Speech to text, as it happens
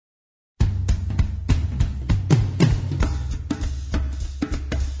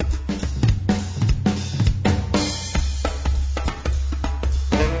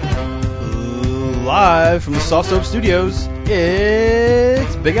Live from the Soft Soap Studios,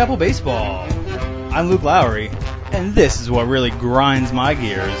 it's Big Apple Baseball. I'm Luke Lowry, and this is what really grinds my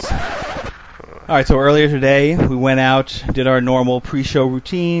gears. Alright, so earlier today, we went out, did our normal pre-show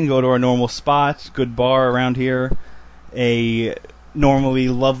routine, go to our normal spot, good bar around here. A normally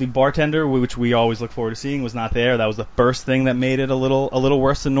lovely bartender, which we always look forward to seeing, was not there. That was the first thing that made it a little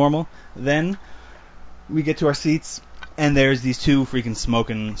worse than normal. Then, we get to our seats, and there's these two freaking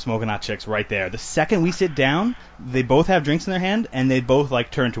smoking hot chicks right there. The second we sit down, they both have drinks in their hand, and they both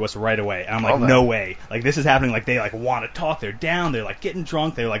turn to us right away. And I'm like, no way. This is happening. They want to talk. They're down. They're getting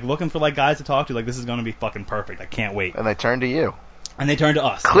drunk. They're looking for guys to talk to. This is going to be fucking perfect. I can't wait. And they turn to you. And they turn to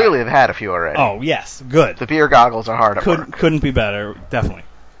us. Clearly they've had a few already. Oh, yes. Good. The beer goggles are hard at work. Couldn't be better. Definitely.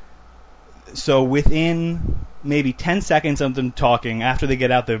 So within maybe 10 seconds of them talking, after they get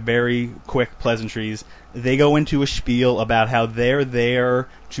out their very quick pleasantries, they go into a spiel about how they're there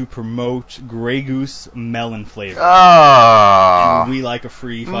to promote Grey Goose melon flavor. Oh. And we like a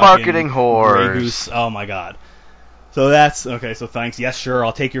free fucking marketing whores. Grey Goose. Oh my god. So that's okay, so thanks. Yes, sure,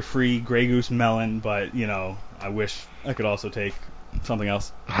 I'll take your free Grey Goose melon, but I wish I could also take something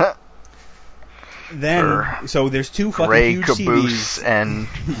else. Then, so there's two fucking Grey huge Caboose TVs. And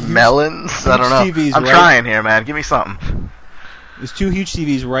melons? I don't know. TVs I'm trying here, man. Give me something. There's two huge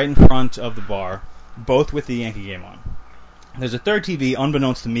TVs right in front of the bar, both with the Yankee game on. There's a third TV,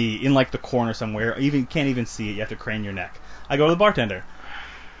 unbeknownst to me, in the corner somewhere. Can't even see it. You have to crane your neck. I go to the bartender.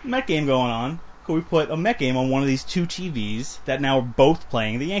 Met game going on. Could we put a Met game on one of these two TVs that now are both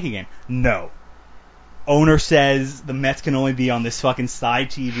playing the Yankee game? No. Owner says the Mets can only be on this fucking side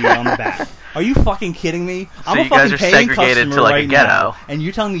TV on the back. Are you fucking kidding me? So I'm a you guys fucking are paying segregated customer to right a ghetto. now, and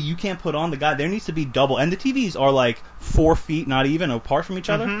you're telling me you can't put on the guy? There needs to be double, and the TVs are 4 feet, not even, apart from each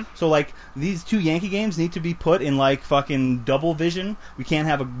other. Mm-hmm. So these two Yankee games need to be put in fucking double vision. We can't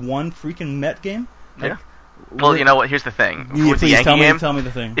have one freaking Met game. Yeah. Well, you know what? Here's the thing. Yeah, With the please Yankee game, tell me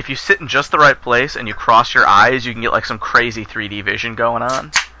the thing. if you sit in just the right place and you cross your eyes, you can get some crazy 3D vision going on.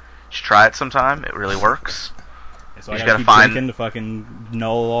 You should try it sometime. It really works. So you I gotta keep find drinking to fucking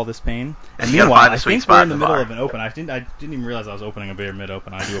null all this pain. And you gotta meanwhile, find the I sweet think spot we're in in the the middle bar. of an open. I didn't even realize I was opening a beer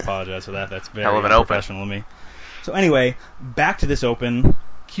mid-open. I do apologize for that. That's very Hell of an open. unprofessional of me. So anyway, back to this open.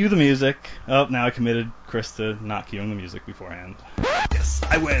 Cue the music. Oh, now I committed Chris to not cueing the music beforehand. Yes,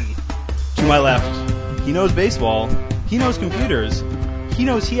 I win. To my left, he knows baseball. He knows computers. He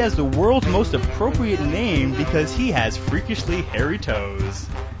knows he has the world's most appropriate name because he has freakishly hairy toes.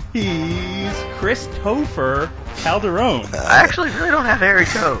 He's Chris Topher Calderon. I actually really don't have hairy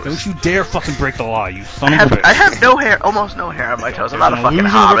toes. Don't you dare fucking break the law, you son of a bitch. I have no hair, almost no hair on my toes. I'm not a fucking illusion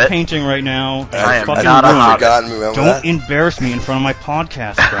of a hobbit. painting right now. I am Fucking not a ruined. hobbit. Forgotten we went with Don't that. embarrass me in front of my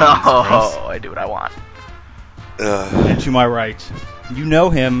podcast friends. Oh, I do what I want. And to my right, you know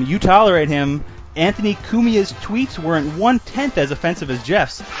him, you tolerate him. Anthony Cumia's tweets weren't 1/10 as offensive as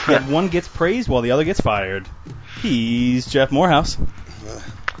Jeff's, yet one gets praised while the other gets fired. He's Jeff Morehouse.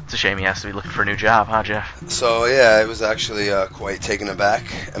 It's a shame he has to be looking for a new job, huh, Jeff? So yeah, it was actually quite taken aback.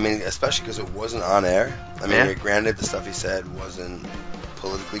 I mean, especially because it wasn't on air. I mean, Yeah. granted, the stuff he said wasn't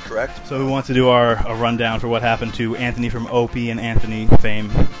politically correct. So we want to do a rundown for what happened to Anthony from Opie and Anthony fame.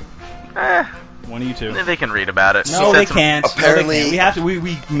 One of you two. They can read about it. No, He they said can't. Apparently- no, they can't. We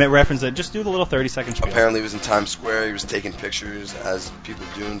have to. We reference it. Just do the little 30-second spiel. Apparently, he was in Times Square. He was taking pictures as people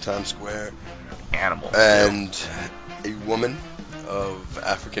do in Times Square, some animals. and a woman of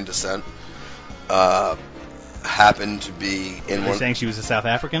African descent happened to be in Are you one. saying she was a South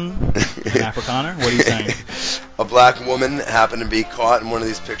African? An Afrikaner? What are you saying? A black woman happened to be caught in one of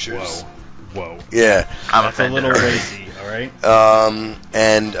these pictures. Whoa. Yeah. I'm That's a offended. little already. racy, alright?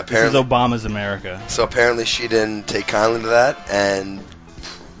 And This is apparently, Obama's America. so apparently she didn't take kindly to that and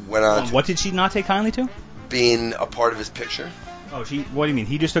went on to What did she not take kindly to? being a part of his picture. Oh, what do you mean?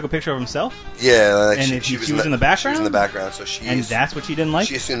 He just took a picture of himself? Yeah, like And if she was in the background? She was in the background, so And that's what she didn't like?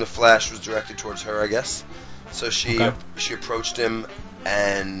 she assumed the flash was directed towards her, I guess. So she Okay. she approached him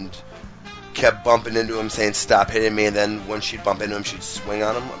and kept bumping into him, saying "Stop hitting me." And then when she'd bump into him, she'd swing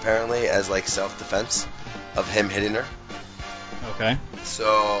on him, apparently as self-defense of him hitting her. Okay.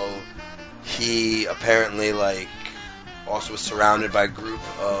 So he apparently also was surrounded by a group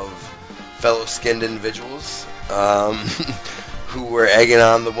of fellow skinned individuals who were egging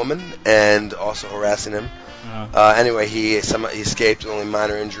on the woman and also harassing him. Anyway, he escaped with only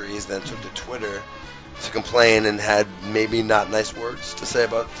minor injuries, then took to Twitter to complain and had maybe not nice words to say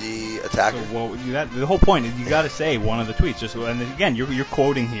about the attacker. So, the whole point is you got to say one of the tweets. And again, you're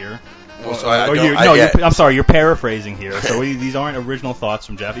quoting here. Well, so I'm sorry, you're paraphrasing here. So these aren't original thoughts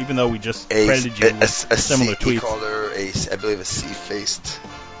from Jeff, even though we just credited you with similar He tweets. called her I believe a C-faced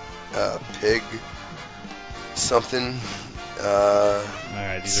pig. something. All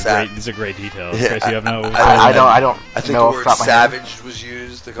right, these are great details. Yeah, Chris, you have no. I don't I think know the word off the top of my head. savage was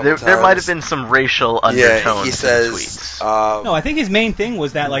used a couple There times. might have been some racial undertones Yeah, he in says. tweets. No, I think his main thing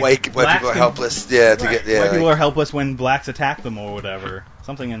was that like white people blacks are can- helpless. Yeah, to Right. get. Yeah, White people like- are helpless when blacks attack them or whatever.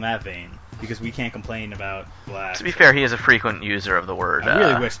 Something in that vein. Because we can't complain about blacks. To be fair, he is a frequent user of the word. I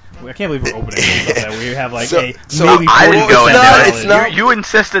really wish. I can't believe we're opening this up. That we have like So- a so maybe. I 40 didn't go it's into not- it. it's not- You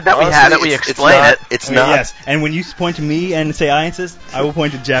insisted that we honestly, had it. We it's explain not- it. It's I mean, not. yes, and when you point to me and say I insist, I will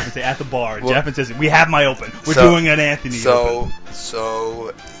point to Jeff and say at the bar. Well- Jeff insists. We have my open. We're So- doing an Anthony open.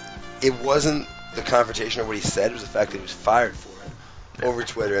 So it wasn't the confrontation or what he said. It was the fact that he was fired for it over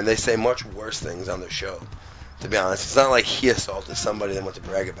Twitter, and they say much worse things on their show. To be honest, it's not like he assaulted somebody and went to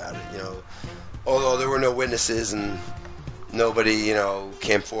brag about it. You know, although there were no witnesses and nobody,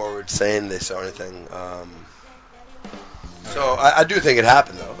 came forward saying they saw anything. So I do think it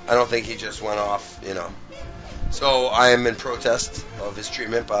happened, though. I don't think he just went off. So I am in protest of his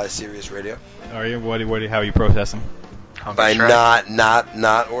treatment by Sirius Radio. Are you? How are you protesting? By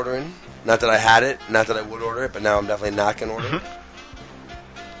not ordering. Not that I had it, not that I would order it, but now I'm definitely not going to order it.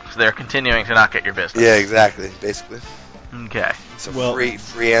 So they're continuing to not get your business. Yeah, exactly, basically. Okay. So Well-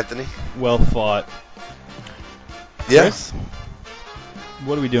 free Anthony. Well fought. Yeah. Chris,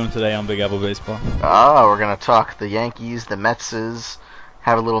 what are we doing today on Big Apple Baseball? Oh, we're going to talk the Yankees, the Metses,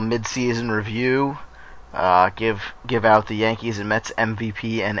 have a little mid-season review, give out the Yankees and Mets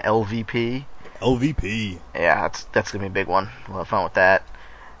MVP and LVP. LVP. Yeah, that's going to be a big one. We'll have fun with that.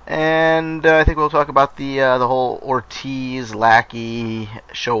 And I think we'll talk about the whole Ortiz, Lackey,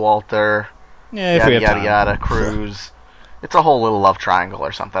 Showalter, Yeah, if we have time. yada, Cruz. It's a whole little love triangle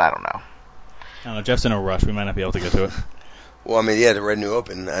or something. I don't know. I don't know. Jeff's in a rush. We might not be able to get to it. Well, I mean, yeah, the Red New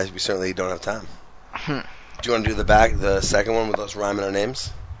Open, we certainly don't have time. Do you want to do the second one with us rhyming our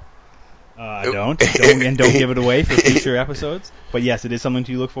names? I don't give it away for future episodes. But yes, it is something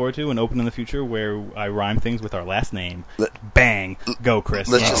to look forward to and open in the future where I rhyme things with our last name. Bang. Go, Chris.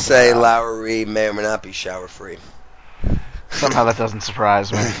 Let's just say Lowry may or may not be shower free. Somehow that doesn't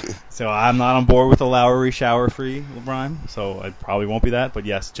surprise me. So I'm not on board with the Lowry shower-free rhyme, so it probably won't be that. But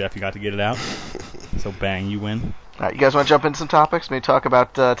yes, Jeff, you got to get it out. So bang, you win. All right, you guys want to jump into some topics? Maybe talk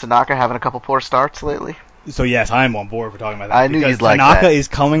about Tanaka having a couple poor starts lately? So yes, I'm on board for talking about that. I knew because you'd like Tanaka that. is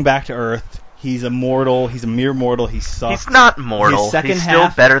coming back to Earth. He's a mortal. He's a mere mortal. He sucks. He's not mortal. His second He's still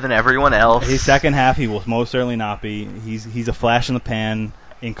half- better than everyone else. His second half, he will most certainly not be. He's a flash in the pan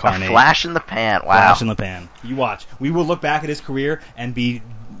incarnate. A flash in the pan. Wow. Flash in the pan. You watch. We will look back at his career and be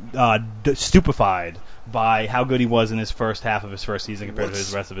stupefied by how good he was in his first half of his first season compared to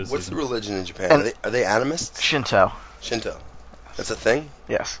the rest of his What's season. the religion in Japan? And- Are they animists? Shinto. Shinto. That's a thing?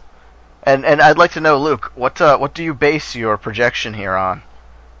 Yes. And I'd like to know, Luke, what do you base your projection here on?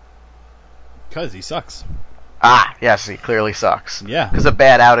 Because he sucks. Ah, yes, he clearly sucks. Yeah. Because a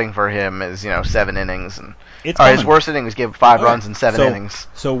bad outing for him is 7 innings, and It's his coming. worst inning was give 5 Okay. runs in 7 innings.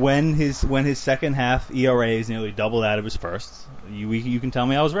 So when his second half ERA is nearly double that of his first, you can tell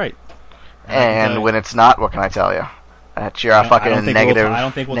me I was right. And when it's not, what can I tell you? That's your fucking negative. I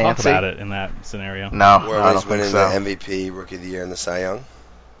don't think we'll Nancy. talk about it in that scenario. No, I Where don't he's think winning so. the MVP, Rookie of the Year, and the Cy Young?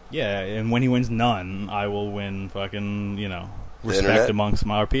 Yeah, and when he wins none, I will win fucking internet? respect amongst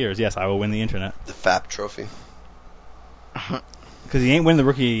our peers. Yes, I will win the internet The FAP trophy. because he ain't winning the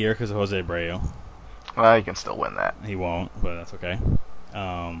Rookie of the Year because of Jose Abreu. Well, you can still win that. He won't, but that's okay.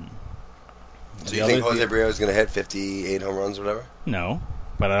 So you think Jose Abreu is going to hit 58 home runs or whatever? No,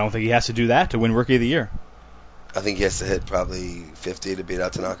 but I don't think he has to do that to win Rookie of the Year. I think he has to hit probably 50 to beat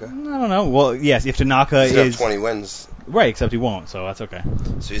out Tanaka. I don't know. Well, yes, if Tanaka He's got is 20 wins, right, except he won't, so that's okay.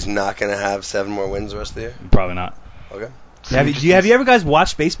 so he's not going to have 7 more wins the rest of the year? Probably not. Okay. Have you ever guys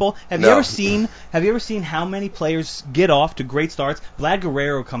watched baseball? Have you No. ever seen how many players get off to great starts? Vlad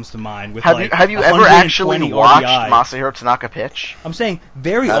Guerrero comes to mind with Have you ever 120 actually watched RBI. Masahiro Tanaka pitch? I'm saying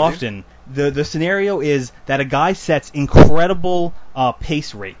very Have you? often the scenario is that a guy sets incredible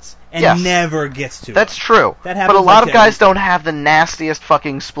pace rates and Yes. never gets to That's it. true. That But happens a lot like of that. guys don't have the nastiest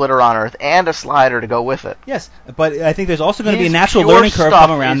fucking splitter on earth and a slider to go with it. Yes, but I think there's also going to be a His natural pure learning curve stuff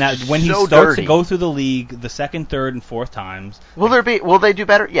coming around that is when he so starts dirty. to go through the league the second, third, and fourth times. Will they do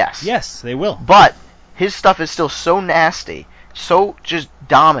better? Yes. Yes, they will. But his stuff is still so nasty, so just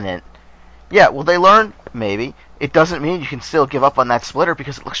dominant. Yeah, will they learn? Maybe. It doesn't mean you can still give up on that splitter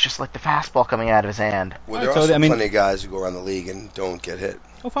because it looks just like the fastball coming out of his hand. Well, there are So, also I mean- plenty of guys who go around the league and don't get hit.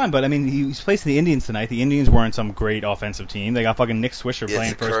 Oh, fine, but I mean, he's placing the Indians tonight. The Indians weren't some great offensive team. They got fucking Nick Swisher Yeah,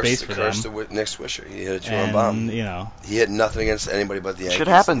 playing it's a first curse, base the for curse them. to Nick Swisher. He hit a two-run And, bomb. you know, He hit nothing against anybody but the Yankees. Shit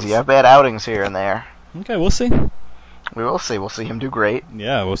happens. You have bad outings here and there. okay, we'll see. We will see. We'll see him do great.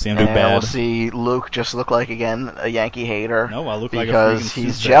 Yeah, we'll see him do And bad. we'll see Luke just look like, again, a Yankee hater. No, I'll look like a because freaking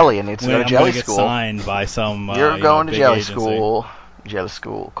he's Tuesday. jelly and needs to go to I'm jelly gonna get school. signed by some. You're going to big jelly agency. school. Jelly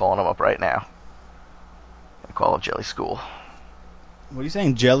school. Calling him up right now. Call up jelly school. What are you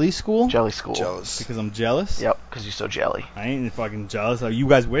saying? Jelly school? Jelly school. Jealous. Because I'm jealous. Yep, because you're so jelly. I ain't fucking jealous. You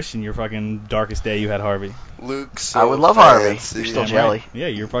guys wish in your fucking darkest day you had Harvey. Luke, so I would love Harvey. fancy. You're still Damn jelly. right. Yeah,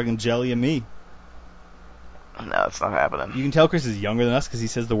 you're fucking jelly of me. No, it's not happening. You can tell Chris is younger than us because he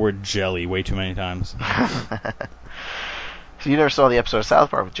says the word jelly way too many times. So you never saw the episode of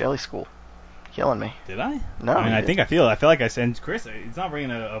South Park with Jelly School? Killing me. Did I? No. I mean, you I didn't. think I feel like I said Chris. It's not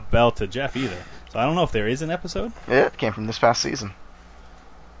ringing a bell to Jeff either. So I don't know if there is an episode. Yeah, it came from this past season.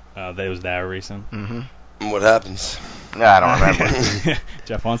 That was that recent. Mm-hmm. What happens? No, I don't remember.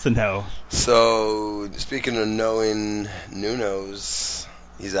 Jeff wants to know. So, speaking of knowing Nuno's,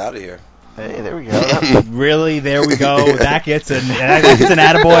 he's out of here. Hey, there we go. Really? There we go. That gets an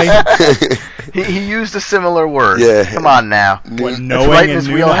attaboy. He used a similar word. Yeah. Come on now. What, It's knowing right in and his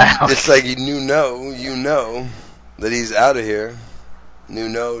Nuno? wheelhouse. It's like you know that he's out of here.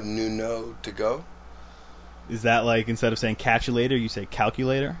 Nuno to go. Is that like instead of saying calculator, you say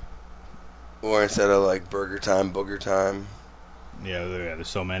calculator? Or instead of like burger time, booger time. Yeah, there's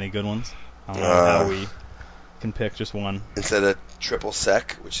so many good ones. I don't know how we can pick just one. Instead of triple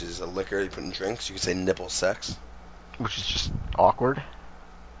sec, which is a liquor you put in drinks, you could say nipple sex. Which is just awkward.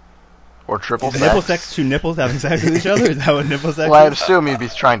 Or triple Is sex. nipple sex two nipples having sex with each other? Is that what nipple sex Well, I'd is? assume he'd be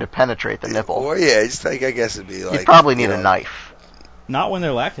trying to penetrate the nipple. Or yeah, just like I guess it'd be like You'd probably need you a know, knife. Not when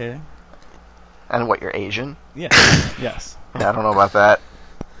they're lactating. And what, you're Asian? Yeah. Yes. Yeah, I don't know about that.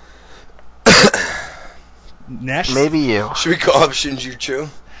 Next. Maybe you. Should we call up Shinju Chu?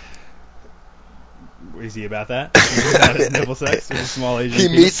 Is he about that? Is that nipple sex with a small Asian He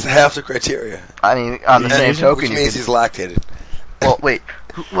penis? meets half the criteria. I mean, on the He's same Asian, token, Which you means could... he's lactated. Well, wait.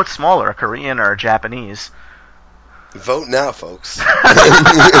 What's smaller, a Korean or a Japanese? Vote now, folks.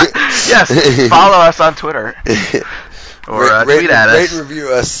 Yes, follow us on Twitter. Or tweet at us. Rate and review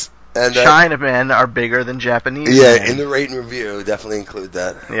us. And Chinamen are bigger than Japanese yeah, men. in the rate and review, definitely include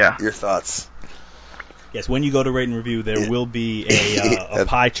that. Yeah. Your thoughts. Yes, when you go to rate and review, there will be a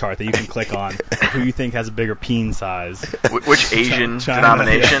pie chart that you can click on who you think has a bigger peen size. Which Asian China,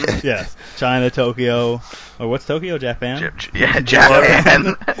 denomination? Yeah. Yes. China, Tokyo, or what's Tokyo? Japan? Yeah,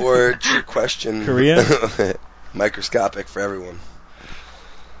 Japan. Or trick question. Korea? Microscopic for everyone.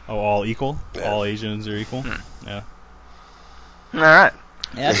 Oh, all equal? Yeah. All Asians are equal? Yeah. All right.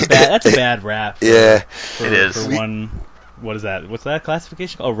 Yeah, that's a bad rap. Yeah. For, It is. For one, what is that? What's that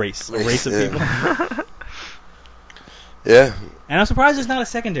classification called? Oh, race. A race of Yeah. people. Yeah. And I'm surprised there's not a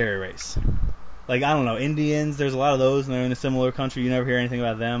secondary race. Like, I don't know, Indians, there's a lot of those, and they're in a similar country. You never hear anything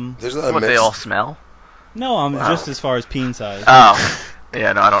about them. There's a lot of What, they mixed- all smell? No, Wow. just as far as peen size. Oh.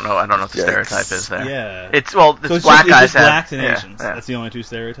 Yeah, no, I don't know what the Yikes. stereotype is there. Yeah. It's, well, So it's black just, guys it's just blacks have... and yeah, Asians. yeah. That's the only two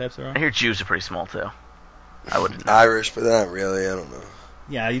stereotypes there I are. hear Jews are pretty small, too. I wouldn't know. Irish, but not really. I don't know.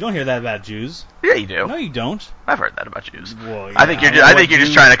 Yeah, you don't hear that about Jews. Yeah, you do. No, you don't. I've heard that about Jews. Well, I think yeah, you're don't know what just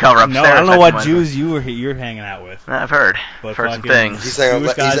Jews- trying to cover up No, I don't know stereotypes what you might- Jews you're hanging out with. I've heard. But Heard some fucking- things. He's hanging Jewish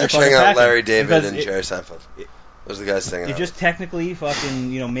out, guys he's are actually fucking hanging out with packing. Larry David Because and it- Jerry Seinfeld. Those are the guys hanging It out. just technically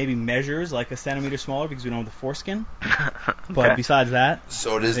fucking, maybe measures like a centimeter smaller because we don't have the foreskin. But Okay. besides that,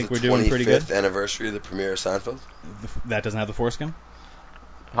 So it I is think the we're doing pretty good. 25th anniversary of the premiere of Seinfeld. That doesn't have the foreskin.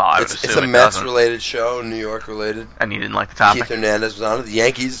 Well, I would It's assume a it Mets doesn't. related show, New York related. And you didn't like the topic. Keith Hernandez was on it. The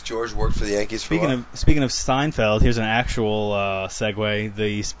Yankees. George worked for the Yankees for a while. Speaking of Seinfeld, here's an actual segue.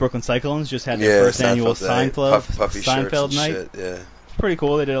 The Brooklyn Cyclones just had their Yeah, first annual Seinfeld Day. Puffy shirts Seinfeld and night. shit, yeah. It's pretty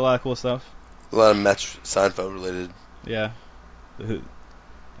cool. They did a lot of cool stuff. A lot of Mets Seinfeld related. Yeah.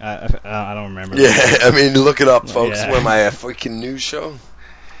 I don't remember. Yeah, I mean, look it up, folks. Yeah. What am I, a freaking news show?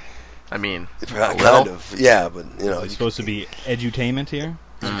 I mean, Kind little. of. Yeah, but, It's you supposed to be edutainment here.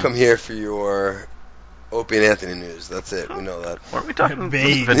 come here for your Opie and Anthony news. That's it. We know that. weren't we talking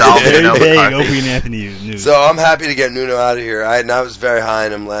Vague. Vidal Very Nuno vague McCarthy? Opie and Anthony news. So I'm happy to get Nuno out of here. I was very high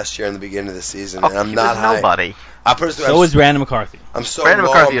on him last year in the beginning of the season, and I'm he not was high. nobody. I personally, So is Brandon McCarthy. I'm so Brandon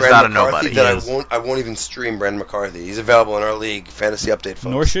low McCarthy on is Brandon not a McCarthy nobody. that He is. I won't even stream Brandon McCarthy. He's available in our league fantasy update, folks.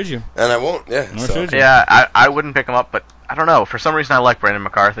 Nor should you. And I won't. Yeah. Nor so. should you. Yeah, I wouldn't pick him up, but I don't know. For some reason, I like Brandon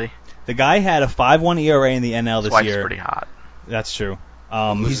McCarthy. The guy had a 5.1 ERA in the NL His this wife's year. pretty hot. That's true.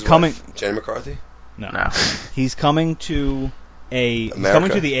 Who's He's his coming. wife? Jenny McCarthy. No. He's coming to he's America?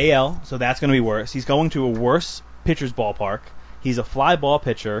 coming to the AL, so that's going to be worse. He's going to a worse pitcher's ballpark. He's a fly ball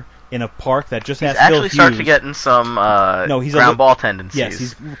pitcher in a park that just He's has actually Phil starting Hughes. to get in some he's ground a- ball tendencies. Yes,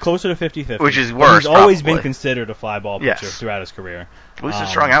 he's closer to 50-50. Which is But worse, He's always probably. been considered a fly ball pitcher Yes. throughout his career. At least a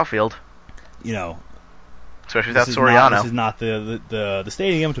strong outfield. You know, especially without this Soriano. This is not the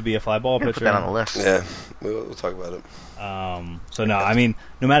stadium to be a fly ball Put pitcher. that on the list. Yeah, we'll talk about it. So no, I mean,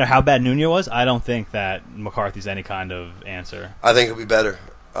 no matter how bad Nuno was, I don't think that McCarthy's any kind of answer. I think he'll be better.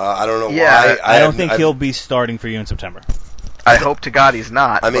 I don't know Yeah, why. I don't think he'll be starting for you in September. I hope to God he's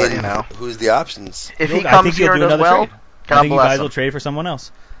not. I mean, but, you know, who's the options? if he I comes think here he'll and do does another well, trade. I God think you bless guys him. will trade for someone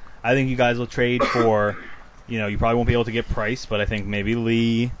else. I think you guys will trade for, you probably won't be able to get Price, but I think maybe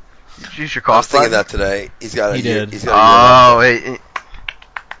Lee. Use your I was cost thinking button. that today. He's got a He year. did. He's got a year Oh, left.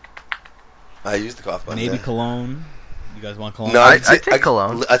 I used the cough button. Maybe yeah. Cologne. You guys want Cologne? No, I take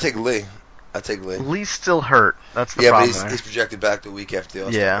Cologne. I take Lee. Lee's still hurt. That's the Yeah, but problem. he's, there. he's projected back the week after the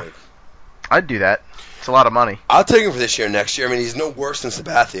All-Star Yeah. break. I'd do that. It's a lot of money. I'll take him for this year and next year. I mean, he's no worse than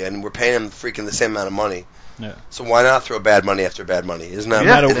Sabathia, and we're paying him freaking the same amount of money. Yeah. So why not throw bad money after bad money? Isn't that?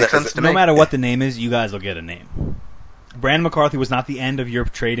 Yeah, isn't makes that- sense to No me. matter what the name is, you guys will get a name. Brandon McCarthy was not the end of your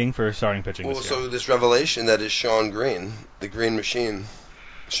trading for starting pitching Well, this year. so this revelation that is Sean Green, the Green Machine,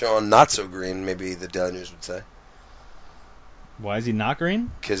 Sean not so green, maybe the Daily News would say, Why is he not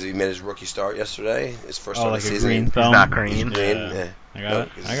green? because he made his rookie start yesterday, his first start like of the a season. green He's thumb. not green. He's green. Yeah. Yeah. I got No,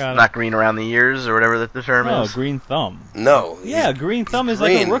 it. 'cause I got it. Not green around the ears or whatever the term No, is. green thumb. No. Yeah, he's green thumb is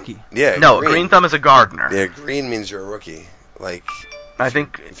green. like a rookie. Yeah. No, green thumb is a gardener. Yeah, green means you're a rookie. Like, I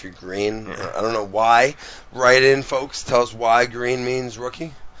think if you're green, Yeah. I don't know why. Write in, folks. Tell us why green means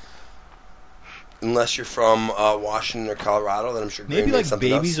rookie. Unless you're from Washington or Colorado, then I'm sure green Maybe means like something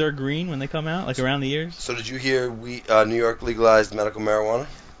babies else. are green when they come out, like around the ears. So did you hear New York legalized medical marijuana?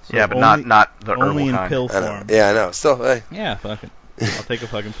 So yeah, but only, not the herbal only in kind. pill I know. form. Yeah, I know. Still, hey. Yeah, fuck it. I'll take a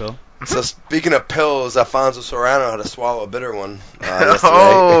fucking pill. So speaking of pills, Alfonso Serrano had to swallow a bitter one yesterday.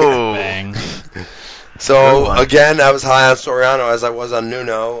 Oh, Bang. Good So one. again, I was high on Soriano as I was on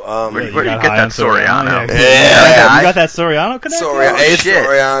Nuno. Where Yeah, do you got get high that on Soriano? Yeah. You got that Soriano connection? shit.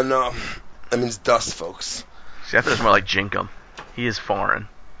 Soriano. That means dust, folks. See, I thought it was more like Jinkum. He is foreign.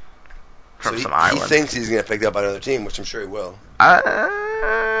 From So some he island. thinks he's going to pick up by another team, which I'm sure he will.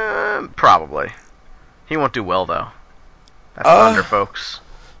 Probably. He won't do well, though. That's Uh, Thunder, folks.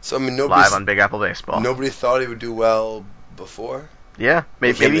 So I mean, Live on Big Apple Baseball. nobody thought he would do well before. Yeah,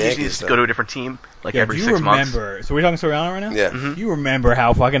 maybe Became he the needs Yankees, to though. go to a different team, like Yeah, every do 6 you months. remember? So we're talking Soriano right now? Yeah. Mhm. You remember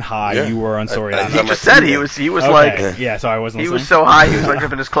how fucking high Yeah. you were on I- Soriano? He I'm just like, said he yeah. was Okay. like Yeah, so I wasn't he listening. was so high he was like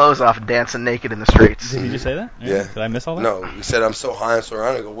ripping his clothes off and dancing naked in the streets. Did he just say that? Yeah. Did I miss all that? No, he said I'm so high on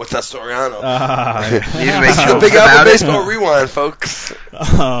Soriano. I go, what's that Soriano? You need to make It's the jokes Big about Apple it. Baseball Rewind, folks.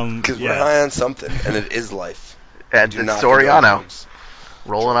 Because we're yeah. high on something, and it is life. And Do it's not condone Soriano drugs.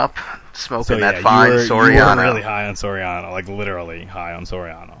 rolling up, smoking So that yeah, fine you were Soriano, really high on Soriano, like literally high on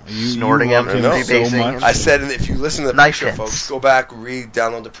Soriano. Snorting you him, loved I know. so rebasing much. him. I said, if you listen to the Knife pre-show, hints. folks, go back,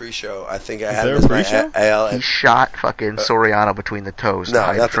 download the pre-show. I think I Is had there it a as my pre-show? AL. he shot fucking Soriano between the toes to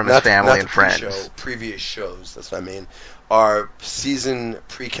hide from his family and friends. Pre-show, previous shows. That's what I mean. Our season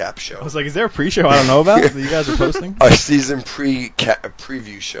pre-cap show. I was like, is there a pre-show I don't know about that you guys are posting? Our season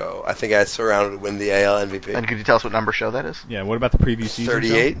preview show. I think I had Soriano to win the AL MVP. And could you tell us what number show that is? Yeah, what about the preview season?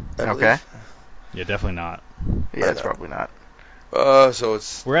 38. show? I believe. Okay. Yeah, definitely not. Yeah, I it's know. probably not. So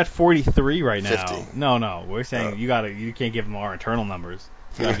it's We're at 43 right now. 50. No, we're saying Oh. you can't give them our internal numbers.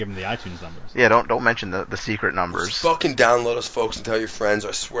 You gotta give them the iTunes numbers. Yeah, don't mention the secret numbers. just fucking download us, folks, and tell your friends.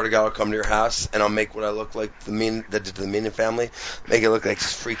 I swear to God, I'll come to your house and I'll make what I look like that did to the Meaning family. Make it look like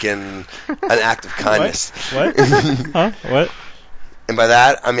freaking an act of kindness. What? Huh? What? And by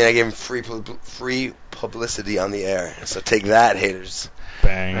that, I mean I gave him free publicity on the air. So take that, haters.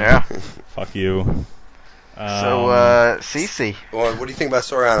 Bang. Yeah. Fuck you. So, Cece. Well, what do you think about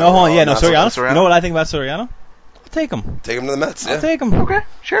Soriano? No, hold on. Yeah, no, Not Soriano. Soriano? You know what I think about Soriano? I'll take him. Take him to the Mets. Yeah. I'll take him. Okay,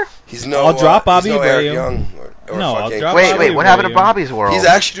 sure. He's no. I'll drop Bobby he's no Eric Abreu. Young or No, I'll fucking- drop Wait, Bobby what happened to Abreu. Bobby's World? He's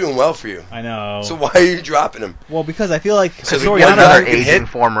actually doing well for you. I know. So why are you dropping him? Well, because I feel like Because we we got got another another aging hit.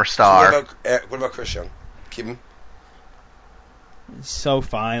 former So star. what about Chris Young? Keep him. so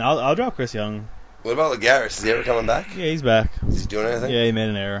fine. I'll drop Chris Young. What about Lagares? Is he ever coming back? Yeah, he's back. Is he doing anything? Yeah, he made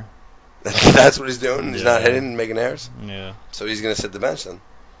an error. That's what he's doing. He's not Yeah. hitting and making errors. Yeah. So he's gonna sit the bench then.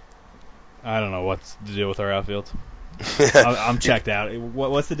 I don't know what's to do with our outfield. I'm checked out.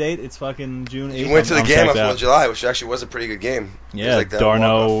 What's the date? It's fucking June 8th. He went to the I'm game checked on 4th out. of July, which actually was a pretty good game. It was Yeah, like that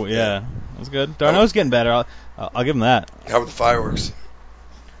Darno. walk-off. Yeah, it was good. Darno's getting better. I'll give him that. How were the fireworks?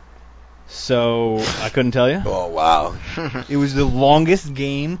 So I couldn't tell you. Oh wow! It was the longest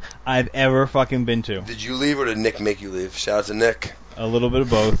game I've ever fucking been to. Did you leave or did Nick make you leave? Shout out to Nick. A little bit of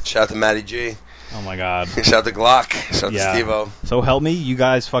both. Shout out to Matty G. Oh my god. Shout out to Glock. Shout out Yeah. to Steve-O. So help me, you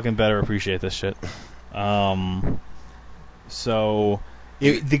guys fucking better appreciate this shit. So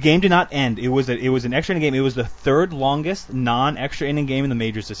The game did not end. It was an extra inning game. It was the third longest non-extra inning game in the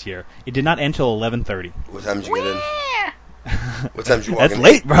majors this year. It did not end till 11:30. What time did you get in? What time did you walk That's in?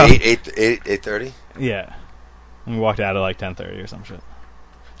 late, bro. 8:30? Yeah. And we walked out at like 10:30 or some shit.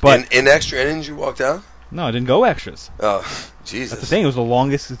 But in extra innings you walked out? no, it didn't go extras. Oh, Jesus. That's the thing. It was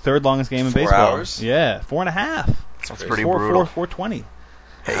the third longest game in 4 baseball. hours? Yeah, 4.5. That's pretty brutal. 4:20.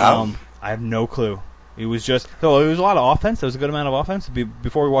 Hey, I have no clue. It was just so it was a lot of offense. There was a good amount of offense.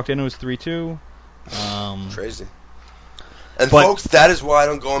 Before we walked in, it was 3-2. Crazy. And but- folks, that is why I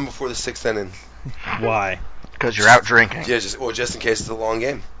don't go in before the 6th inning. Why? Because you're out drinking. Yeah, just in case it's a long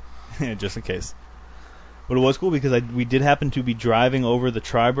game. Just in case. But it was cool because we did happen to be driving over the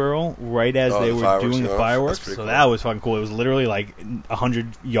Triborough right as they the were fireworks doing the going off? fireworks. That's pretty So cool. that was fucking cool. It was literally like 100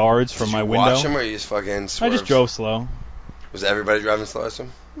 yards from Did my you window. watch him or you just fucking I swerved? just drove slow. Was everybody driving slow as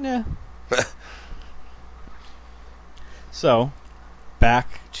him? Yeah. So, back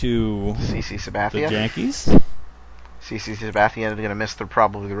to CC the Sabathia. Yankees. CC Sabathia is going to miss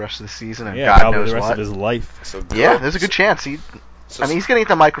probably the rest of the season, and Yeah, God probably knows the rest what. of his life. So good. Yeah, there's a good chance. He's going to get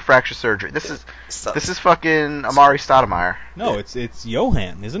the microfracture surgery. This is fucking Amari Stoudemire. No, it's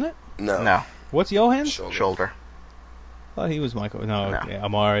Johan, isn't it? No, What's Johan's? shoulder. I thought he was Michael. No, No. okay,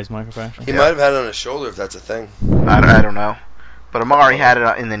 Amari's microfracture. He might have had it on his shoulder if that's a thing. I don't know. But Amari had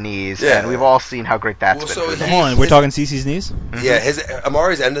it in the knees, Yeah. and we've all seen how great that's Well, been so for he- them. Hold on, we're talking CC's knees? Yeah,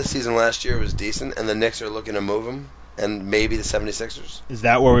 Amari's end of the season last year was decent, and the Knicks are looking to move him, and maybe the 76ers. Is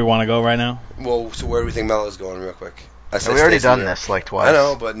that where we want to go right now? Well, so where do we think Melo's going real quick? I And said we already Stacey done Miller. this like twice. I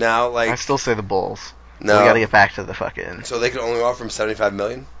know, but now, I like, still say the Bulls. no. We got to get back to the fucking. So they could only offer him $75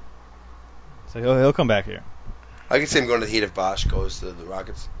 million? So he'll come back here. I could see him going to the Heat if Bosch goes to the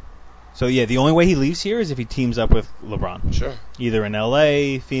Rockets. So yeah, the only way he leaves here is if he teams up with LeBron, Sure. either in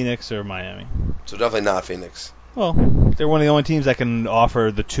LA, Phoenix, or Miami. So definitely not Phoenix. Well, they're one of the only teams that can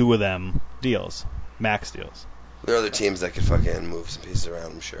offer the two of them deals, max deals. There are other teams that could fucking move some pieces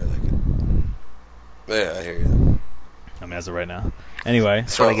around, I'm sure they could. But yeah, I hear you. I mean, as of right now. Anyway,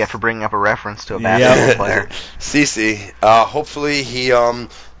 That's what I get for bringing up a reference to a Yeah. basketball player. CC, hopefully he,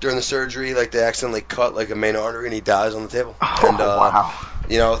 during the surgery, like, they accidentally cut, like, a main artery and he dies on the table. Oh, And, wow.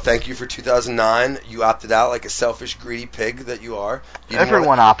 You know, thank you for 2009. You opted out like a selfish, greedy pig that you are. You didn't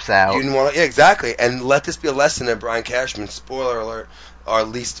Everyone opts out. You didn't want to, yeah, exactly. And let this be a lesson that Brian Cashman, spoiler alert, our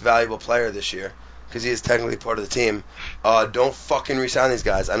least valuable player this year, because he is technically part of the team. Don't fucking resign these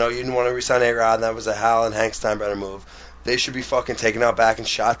guys. I know you didn't want to resign A-Rod, and that was a Hal and Hank Steinbrenner move. They should be fucking taken out back and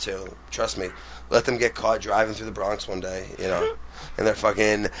shot too. Trust me. Let them get caught driving through the Bronx one day, you know, in their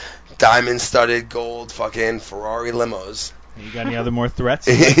fucking diamond-studded gold fucking Ferrari limos. you got any other more threats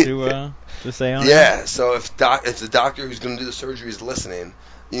you'd like to say on it? Yeah, so if the doctor who's going to do the surgery is listening,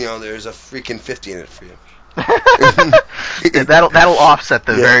 you know, there's a freaking 50 in it for you. Yeah, that'll offset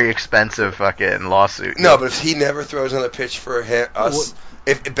the Yeah. very expensive fucking lawsuit. No, but if he never throws another pitch for us,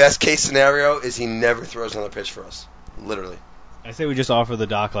 if best case scenario is he never throws another pitch for us, literally. I say we just offer the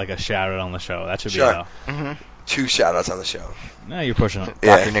doc like a shout out on the show. That should be Sure. enough. Mm-hmm. 2 shout-outs on the show. No, you're pushing it.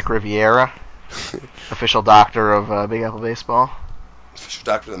 Yeah. Dr. Nick Riviera, official doctor of Big Apple Baseball. Official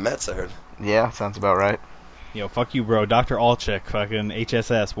doctor of the Mets, I heard. Yeah, sounds about right. Yo, fuck you, bro. Dr. Alchick, fucking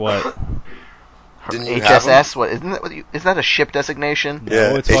HSS, what? Didn't you have HSS? What isn't that a ship designation?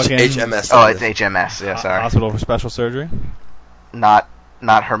 No, it's fucking HMS. Oh, it's HMS. Yeah, sorry. Hospital for Special Surgery. Not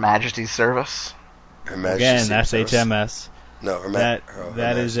Her Majesty's Service. Her Majesty's Again, that's Service. HMS. No, her That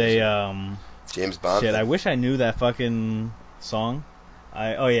is Majesty's a James Bond. shit. thing. I wish I knew that fucking song.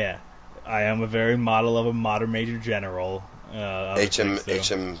 I am a very model of a modern major general. HMS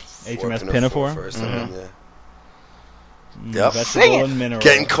HMS Pinafore? First, Mhm. yeah. Yep. Sing Vegetable it. and mineral.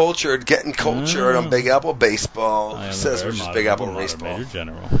 Getting cultured on Big Apple Baseball. I am Who a says very we're just modern- Big Apple modern Baseball? Major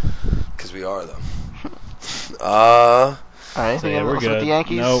general. Because we are, though. All right, So anything yeah, we're else good. with the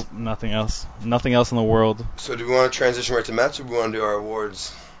Yankees? Nope, nothing else. Nothing else in the world. So do we want to transition right to Mets, or do we want to do our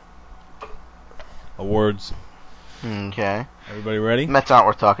awards? Awards. Okay. Everybody ready? Mets aren't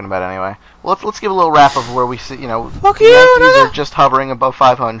worth talking about anyway. Well, let's give a little wrap of where we see. You know, Fuck the you, Yankees nigga. are just hovering above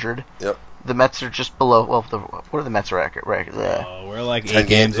 500. Yep. The Mets are just below. Well, what are the Mets record? We're like 10 8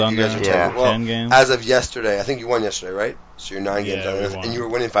 games You under. guys are 10 Yeah. games. Well, 10 games. as of yesterday, I think you won yesterday, right? So you're 9 games Yeah, we under, won. and you were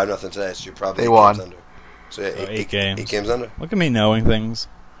winning 5-0 today, so you're probably They 8 won. games under. So yeah, So 8 games. 8 games under. Look at me knowing things.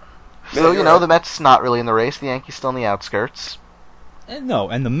 So Yeah, you you're know right. the Mets not really in the race. The Yankees still in the outskirts. No,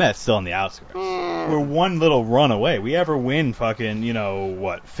 and the Mets still on the outskirts. Eh, We're one little run away. We ever win fucking,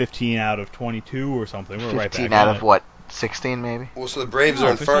 15 out of 22 or something. We're right 15 back out in of it. what? 16 maybe. Well, so the Braves No,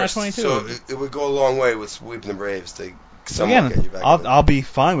 are in 15 out of first, 22. so it would go a long way with sweeping the Braves to somewhat get you Again, back. I'll be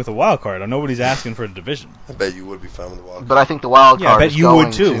fine with a wild card. Nobody's asking for a division. I bet you would be fine with the wild card. But I think the wild Yeah, I card bet is you going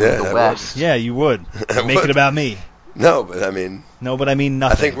would, too. to Yeah, I the would. West. Yeah, you would. I Make would. it about me. No, but I mean, No, but I mean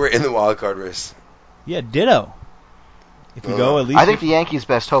nothing. I think we're in the wild card race. Yeah, ditto. If you Uh, go, at least I think the Yankees'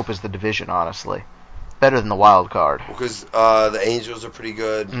 best hope is the division, honestly. Better than the wild card. Because the Angels are pretty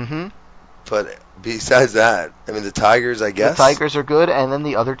good. Mm-hmm. But besides that, I mean, the Tigers, I guess. The Tigers are good, and then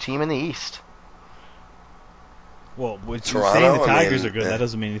the other team in the East. Well, what Toronto, you're saying the I Tigers mean, are good. yeah. That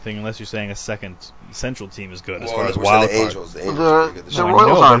doesn't mean anything unless you're saying a second Central team is good as Well, far as we're wild saying the card. Angels. The Angels The- are pretty good this the year. No, Royals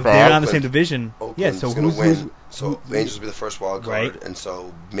I know, aren't but they're bad. not in the same division. Oakland's Yeah, so gonna who's win. So the Angels will be the first wild card, Right. and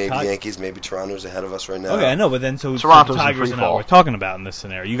so maybe Tig- Yankees, maybe Toronto's ahead of us right now. Okay, I know, but then so Toronto's the in Tigers free are not fall. what we're talking about in this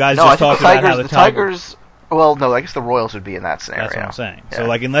scenario. You guys No, I just think talked the about Tigers. how The Tigers. Well, no, I guess the Royals would be in that scenario. That's what I'm saying. Yeah. So,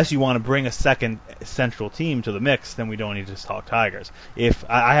 like, unless you want to bring a second Central team to the mix, then we don't need to just talk Tigers. If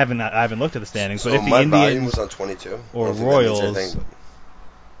I haven't looked at the standings, So but if the my volume Indians was on 22. or I don't think that means Royals- anything,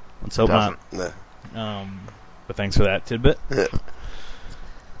 let's hope not. but- But thanks for that tidbit. nah.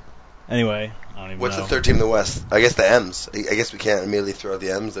 Anyway, I don't even What's know. the third team in the West? I guess the M's. I guess we can't immediately throw out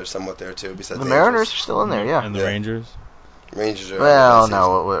the M's. They're somewhat there too. Besides The the Mariners are Angels. still in there, yeah. And the Yeah. Rangers. Rangers are. Well, last season.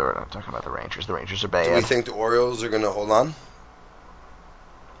 no, we're not talking about the Rangers. The Rangers are bad. Do we think the Orioles are going to hold on?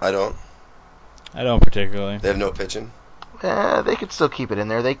 I don't. I don't particularly. They have no pitching. They could still keep it in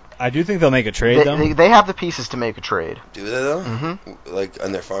there. I do think they'll make a trade, though. They have the pieces to make a trade. Do they though? Mm-hmm. Like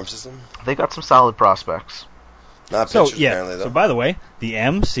on their farm system? They got some solid prospects. Not So, pitchers yeah. apparently though. So, by the way, the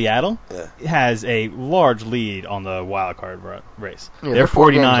M, Seattle, Yeah. has a large lead on the wild card race. Yeah, they're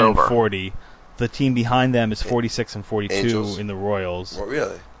 4 games 49 and over. 40. The team behind them is 46 and 42 Angels. in the Royals. Well,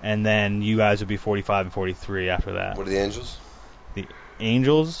 really? And then you guys would be 45 and 43 after that. What are the Angels? The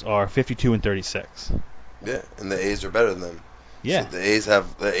Angels are 52 and 36. Yeah, and the A's are better than them. Yeah. So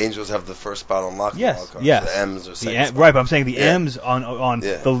the Angels have the first spot on lock. in the Yes, wild card. yes. So the M's are second. spot. Right, but I'm saying the Yeah. M's on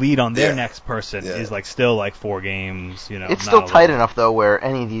Yeah. the lead on their Yeah. next person Yeah. is like still like 4 games. You know, It's not still a tight lot. enough though, where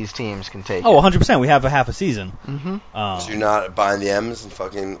any of these teams can take Oh, it. 100%. We have a half a season. Mm-hmm. So you're not buying the M's and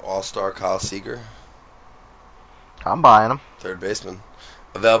fucking all-star Kyle Seager, I'm buying them. third baseman,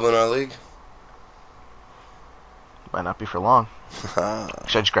 available in our league. Might not be for long. Should I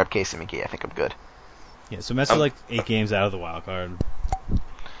just grab Casey McGee? I think I'm good. Yeah, so Mets are like 8 games out of the wild card.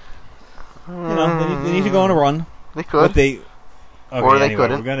 You know, they need to go on a run. They could. But they, okay, Or they anyway,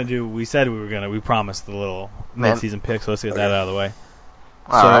 couldn't. We're gonna do. We said we promised the little Man. mid-season pick, so let's get that out of the way.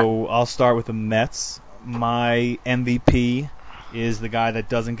 All So I'll start with the Mets. My MVP is the guy that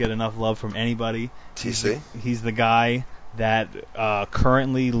doesn't get enough love from anybody. TC? He's the guy that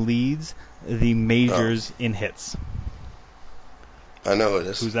currently leads the majors in hits. I know who it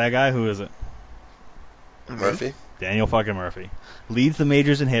is. Who's that guy? Who is it? Murphy? Daniel fucking Murphy. Leads the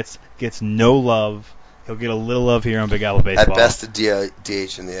majors in hits, gets no love. He'll get a little love here on Big Apple Baseball. At best, a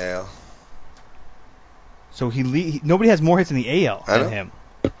DH in the AL. So nobody has more hits in the AL I than know. him.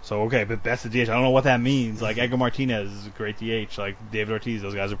 So, okay, but best of DH. I don't know what that means. Like, Edgar Martinez is a great DH. Like, David Ortiz,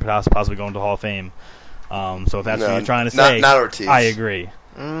 those guys are possibly going to Hall of Fame. So if that's what you're trying to say, not Ortiz. I agree.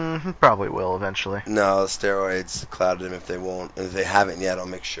 Probably will eventually. No, steroids clouded him if they won't. And if they haven't yet, I'll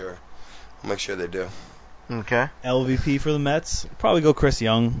make sure. I'll make sure they do. Okay. LVP for the Mets, probably go Chris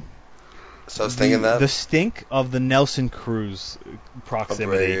Young. So I was thinking The that. stink of the Nelson Cruz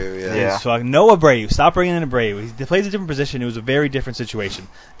proximity. Abreu, yeah. Yeah. is fucking no Abreu. Stop bringing in Abreu. He plays a different position. It was a very different situation.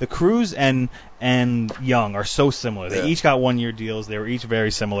 The Cruz and Young are so similar. They Yeah. each got 1-year deals. They were each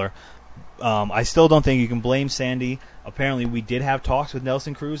very similar. I still don't think you can blame Sandy. Apparently, we did have talks with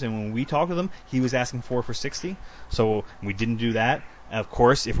Nelson Cruz, and when we talked with him, he was asking 4 for 60. So we didn't do that. Of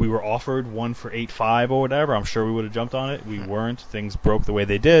course, if we were offered 1 for 8.5 or whatever, I'm sure we would have jumped on it. We weren't. Things broke the way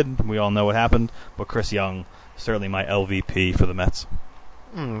they did. We all know what happened. But Chris Young, certainly my LVP for the Mets.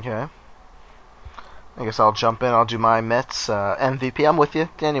 Okay. I guess I'll jump in. I'll do my Mets MVP. I'm with you,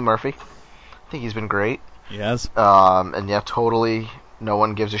 Danny Murphy. I think he's been great. Yes. And yeah, totally. No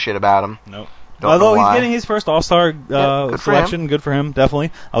one gives a shit about him. Nope. Don't Although know he's why. getting his first All-Star good for selection, good for him,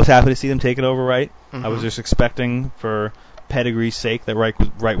 definitely. I was happy to see them take it over Wright. I was Mhm. just expecting, for pedigree's sake, that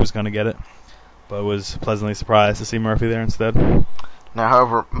Wright was going to get it. But was pleasantly surprised to see Murphy there instead. Now,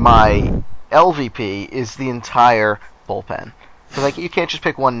 however, my LVP is the entire bullpen. Because like you can't just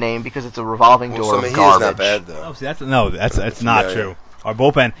pick one name because it's a revolving door Well, of Mejia is garbage. not bad though. Oh, see, that's not Yeah, true. Our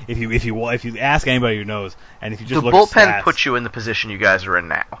bullpen, if you ask anybody who knows, and if you just The look at bullpen stats, puts you in the position you guys are in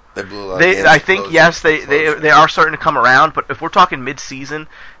now. They blew a lot of games I to think close yes, it. they are starting to come around. But if we're talking mid-season,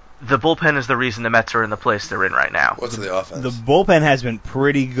 the bullpen is the reason the Mets are in the place they're in right now. What's the offense? the bullpen has been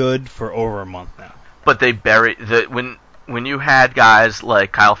pretty good for over a month now. But they buried when you had guys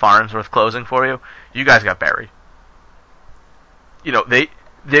like Kyle Farnsworth closing for you, you guys got buried.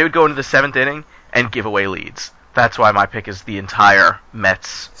 they would go into the 7th inning and give away leads. That's why my pick is the entire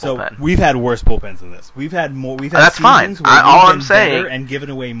Mets So bullpen. we've had worse bullpens than this. We've had more. We've had That's fine. seasons where All we've I'm been saying- better and given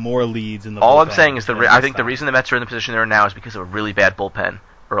away more leads in the. All bullpen I'm saying is than I this think the time. reason the Mets are in the position they're in now is because of a really bad bullpen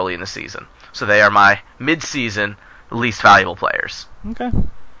early in the season. So they are my mid-season least valuable players. Okay.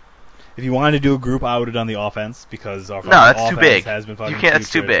 If you wanted to do a group, I would have done the offense because our No, that's offense too big. has been fucking You can't. That's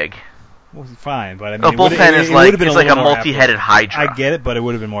too putrid. big. Well, fine, but I mean, The bullpen is like it's like a multi-headed hydra. I get it, but it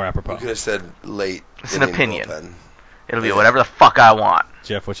would have been more apropos. You could have said late. It's an inning opinion. bullpen. It'll be whatever the fuck I want.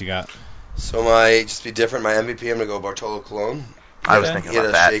 Jeff, what you got? So my just be different. My MVP, I'm gonna go Bartolo Colon. I was Okay. thinking He had about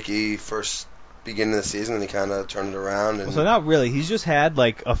a that. shaky first beginning of the season, and he kind of turned it around. And So not really. He's just had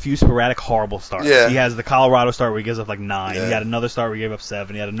like a few sporadic horrible starts. Yeah. He has the Colorado start where he gives up like 9. Yeah. He had another start where he gave up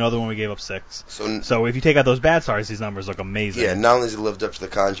 7. He had another one where he gave up 6. so So if you take out those bad starts, these numbers look amazing. yeah, not only has he lived up to the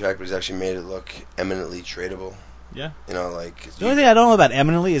contract, but he's actually made it look eminently tradable. Yeah. You know, like The only thing I don't know about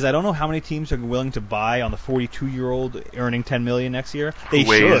eminently is I don't know how many teams are willing to buy on the 42-year-old earning $10 million next year. They Who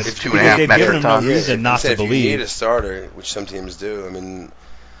weighs should. 2.5 because they've metric given him no tons. reason not to if you need believe. a starter, which some teams do, I mean,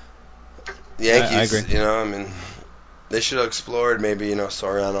 the Yankees, I agree. you know, I mean, they should have explored maybe, you know,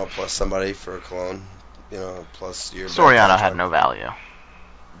 Soriano plus somebody for Cologne, you know, plus your Soriano had no value.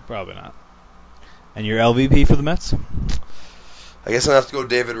 Probably not. And your LVP for the Mets? I guess I'm gonna have to go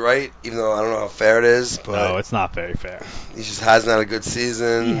David Wright, even though I don't know how fair it is, but No, it's not very fair. he just hasn't had a good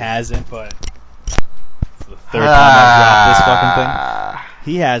season. He hasn't, but it's the third time I've dropped this fucking thing.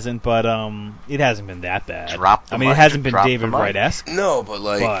 He hasn't, but it hasn't been that bad. Drop the I mean, it mic. hasn't been Drop the David mic. Wright-esque, No, but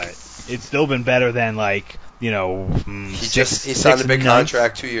like but it's still been better than like he six, signed a 6 big and 9.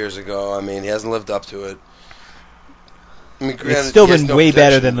 contract 2 years ago. I mean, he hasn't lived up to it. I mean, It's granted, still he has been no way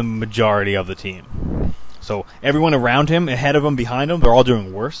better protection. than the majority of the team. So everyone around him, ahead of him, behind him, they're all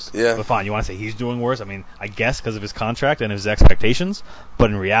doing worse. Yeah. But fine, you want to say he's doing worse? I mean, I guess because of his contract and his expectations. But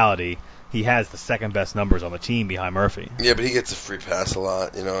in reality, he has the second best numbers on the team behind Murphy. Yeah, but he gets a free pass a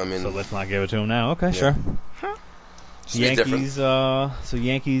lot. You know, I mean, So let's not give it to him now. Okay, Yeah. sure. just be different. Yankees. So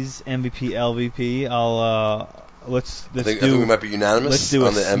Yankees MVP, LVP. Let's I think do we might be unanimous let's do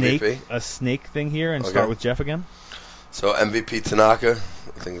on the snake MVP. a snake thing here and Okay. start with Jeff again. So MVP Tanaka,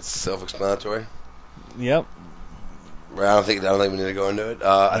 I think it's self-explanatory. Yep. Right, I don't think we need to go into it.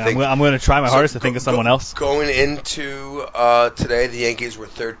 I think I'm going to try my so hardest to think of someone else. Going into today, the Yankees were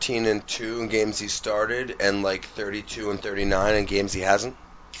 13-2 in games he started, and like 32-39 in games he hasn't.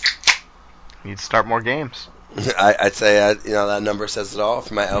 Need to start more games. I'd say that number says it all.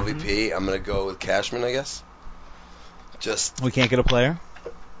 For my LVP, I'm gonna go with Cashman, I guess. Just We can't get a player.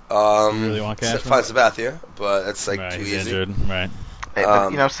 You really want Cashman? find Sabathia, but that's like Right, too he's easy. injured. Right. But,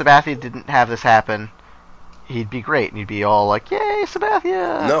 Sabathia didn't have this happen. He'd be great, and you'd be all like, "Yay,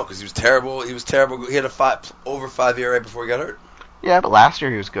 Sabathia!" No, because he was terrible. He was terrible. He had a over 5 ERA before he got hurt. Yeah, but last year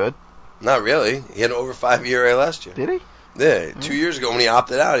he was good. Not really. He had an over 5 ERA last year. Did he? Yeah, 2 years ago when he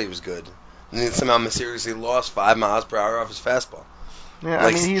opted out, he was good. And then somehow mysteriously lost 5 miles per hour off his fastball. Yeah,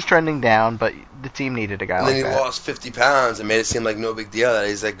 Like- I mean he's trending down, but the team needed a guy And like then he that. lost 50 pounds and made it seem like no big deal that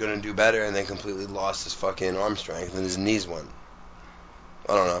he's like going to do better, and then completely lost his fucking arm strength and his knees went.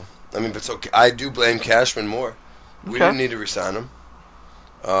 I don't know. I mean, but I do blame Cashman more. We Okay. didn't need to resign him.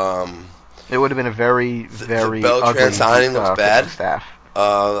 It would have been a very, very Beltran ugly signing looks pitching bad. staff.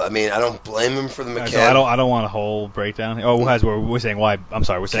 I mean, I don't blame him for the Alright, mechanic. so I don't want a whole breakdown. Oh, we're saying why? I'm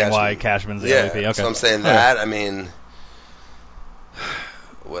sorry. We're saying why Cashman's the Yeah, MVP. Okay. so I'm saying that. I mean,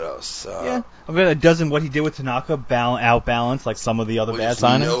 what else? Yeah. I mean, doesn't what he did with Tanaka outbalance like some of the other bad just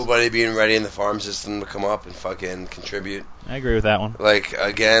signings? nobody being ready in the farm system to come up and fucking contribute. I agree with that one. Like,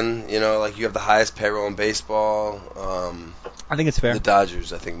 again, like you have the highest payroll in baseball. I think it's fair. The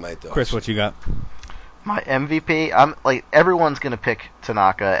Dodgers, I think, might though. Chris, what you got? My MVP, I'm like everyone's gonna pick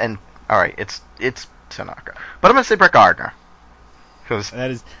Tanaka, and all right, it's Tanaka, but I'm gonna say Brett Gardner because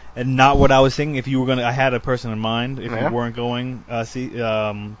That is and not what I was thinking. If you were gonna, I had a person in mind. If Yeah. you weren't going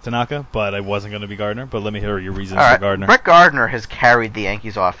Tanaka, but I wasn't gonna be Gardner. But let me hear your reasons all right, for Gardner. Brett Gardner has carried the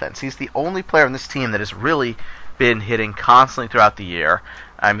Yankees offense. He's the only player on this team that has really been hitting constantly throughout the year.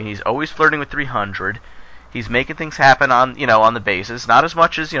 I mean, he's always flirting with 300. He's making things happen on the bases, not as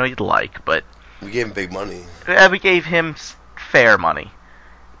much as you'd like, but We gave him big money. we gave him fair money,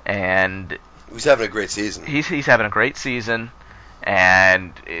 and He's having a great season. he's having a great season.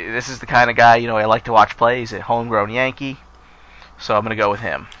 And this is the kind of guy I like to watch play. He's a homegrown Yankee, so I'm gonna go with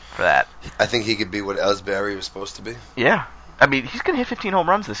him for that. I think he could be what Ellsbury was supposed to be. Yeah, I mean he's gonna hit 15 home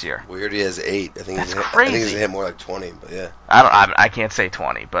runs this year. Well, he already has 8. I think That's I think crazy. he's gonna hit more like 20. But yeah. I can't say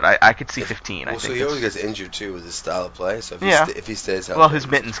 20, but I could see 15. I Well, think. so he always that's- gets injured too with his style of play. So if Yeah. he stays healthy, well, his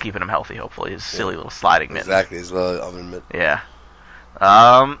mitten's keeping him healthy. Hopefully, his silly little sliding mitten. Exactly, his little oven mitt. Yeah.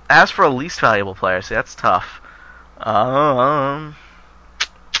 As for a least valuable player, see, that's tough.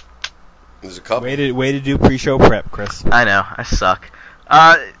 There's a couple. Way to do pre-show prep, Chris. I know, I suck.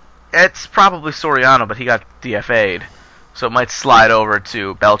 It's probably Soriano, but he got DFA'd, so it might slide over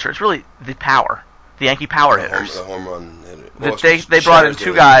to Belcher. It's really the power, the Yankee power hitters. The home run hitter. They brought in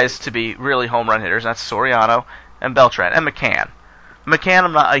two guys to be really home run hitters. And that's Soriano and Beltran and McCann.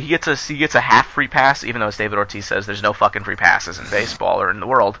 McCann, he gets a half free pass, even though as David Ortiz says, there's no fucking free passes in baseball or in the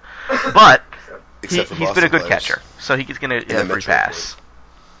world. But he's been a good catcher, so he's going to get a free pass.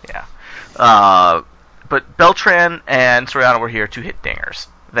 Yeah. But Beltran and Soriano were here to hit dingers.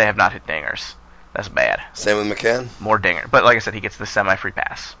 They have not hit dingers. That's bad. Same with McCann. More dinger. But like I said, he gets the semi-free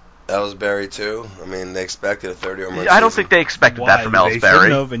pass. Ellsbury too. I mean, they expected a 30 home run. I don't think they expected that from Ellsbury. They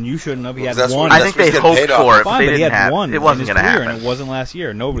shouldn't have, and you shouldn't have. He had one. I think they hoped for it, but Fine, they but he didn't had have one. It wasn't going to to happen. And it wasn't last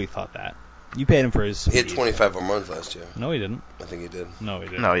year. Nobody thought that. You paid him for his. He had 25 home runs last year. No, he didn't. I think he did. No, he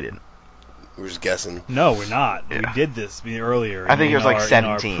didn't. No, he didn't. We're just guessing. No, we're not. Yeah. We did this earlier. I think it was like 17.17. In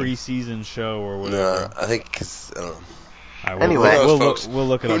our preseason show or whatever. No, I think I don't know. All right, Anyway, we'll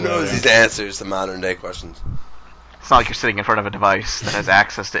look it up. Who knows later. these answers to modern day questions? It's not like you're sitting in front of a device that has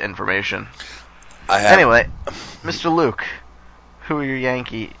access to information. I have. Anyway, Mr. Luke, who are your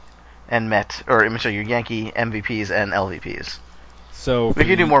Yankee and Met, or I'm sorry, your Yankee MVPs and LVPs? So We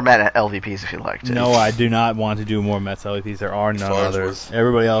can do more Met LVPs if you'd like to. No, I do not want to do more Mets LVPs. There are none Farnsworth. others.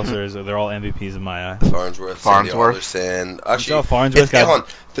 Everybody else they're all MVPs in my eye. Farnsworth. Sandy Alderson. Actually, Farnsworth got hold on.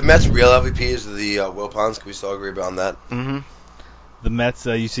 The Mets' real LVPs are the Wilpons. Can we still agree on that? Mm-hmm. The Mets.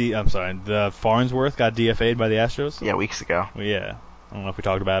 The Farnsworth got DFA'd by the Astros. Yeah, weeks ago. Well, yeah. I don't know if we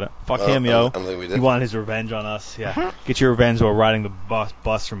talked about it. Fuck him, yo. I don't think we did. He wanted his revenge on us. Yeah. Get your revenge while riding the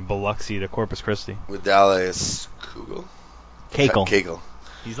bus from Biloxi to Corpus Christi. With Dallas Keuchel. Keuchel.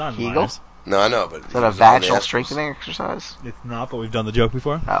 He's on Kegel? Myers. No, I know, but Is that a vaginal strengthening exercise? It's not, but we've done the joke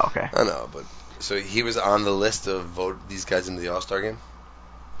before. Oh, okay. I know, but so he was on the list of vote these guys into the All-Star game.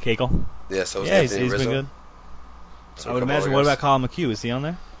 Keuchel. Yeah, so was Yeah, Anthony he's Rizzo. been good. So I a would couple imagine. other What guys. about Colin McHugh? Is he on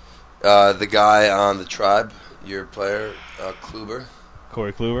there? The guy on the Tribe, your player, Kluber.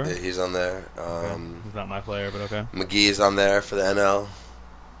 Corey Kluber. Yeah, he's on there. He's not my player, but okay. McGee is on there for the NL.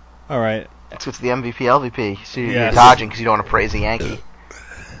 All right. So it's the MVP, LVP. So you're Yes. dodging because you don't want to praise a Yankee.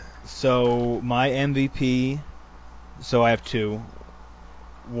 So my MVP. So I have two.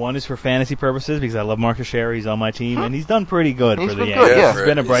 One is for fantasy purposes because I love Marcus Sherry. He's on my team, and he's done pretty good He's for the been Yankees. good, yeah. He's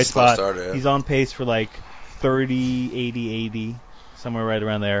been a bright He's a slow spot. starter, yeah. He's on pace for like 30, 80, somewhere right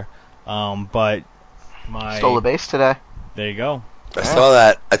around there. But my Stole a base today. There you go. I saw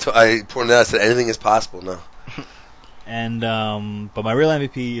that. I pointed out. I said anything is possible now. And but my real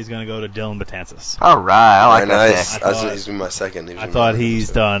MVP is going to go to Dylan Betances. All right, I like Very that nice. pick. I thought- He's been my second. I thought he's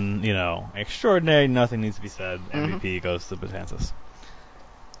done, extraordinary. Nothing needs to be said. Mm-hmm. MVP goes to Betances.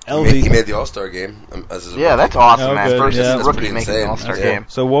 He made the All-Star game. As his Yeah, rookie. that's awesome, Oh, man. good, First yeah. season That's rookie pretty making the insane. All-Star Yeah. game.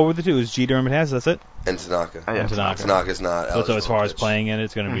 So what were the two? Is Jeter and Betances? That's it? And Tanaka. Oh, yeah, And Tanaka. Tanaka's not. So eligible as far to as pitch. playing in,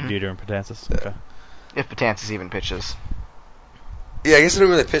 it's going to be Mhm. Jeter and Betances. Yeah. Okay. If Betances even pitches. Yeah, I guess he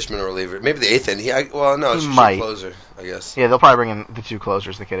didn't really pitch him in a reliever. Maybe the eighth inning. No, it's He usually might. a closer, I guess. Yeah, they'll probably bring in the two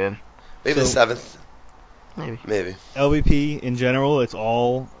closers that get in. Maybe the So- seventh. Maybe. LVP in general, it's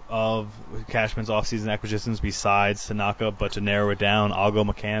all of Cashman's offseason acquisitions besides Tanaka, but to narrow it down, I'll go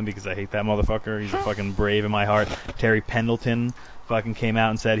McCann because I hate that motherfucker. He's a fucking brave in my heart. Terry Pendleton fucking came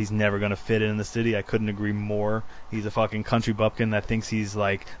out and said he's never going to fit in the city. I couldn't agree more. He's a fucking country bumpkin that thinks he's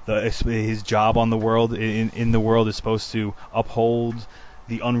like his job on the world in the world is supposed to uphold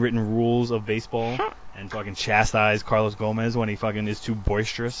the unwritten rules of baseball and fucking chastise Carlos Gomez when he fucking is too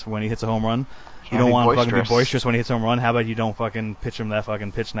boisterous when he hits a home run. You don't want to fucking be boisterous when he hits a home run. How about you don't fucking pitch him that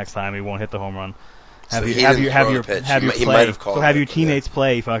fucking pitch next time? He won't hit the home run. So he didn't throw a pitch. He might have called have it, your but teammates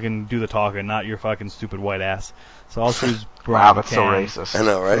play. Fucking do the talking, not your fucking stupid white ass. So I'll choose Wow, Brian that's so McCann racist. I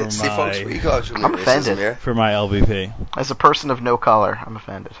know, right? For See, folks, my- we actually I'm racism offended. here. for my LVP. As a person of no color, I'm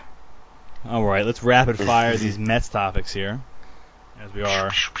offended. All right, let's rapid fire these Mets topics here, as we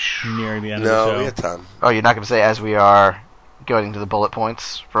are nearing the end No, of we the had show. time. Oh, you're not going to say as we are going to the bullet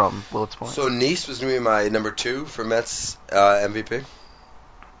points from Willett's points? So Nice was going to be my number 2 for Mets MVP.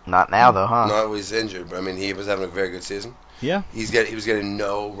 Not now, though, huh? No, he's injured, but I mean he was having a very good season. Yeah, He was getting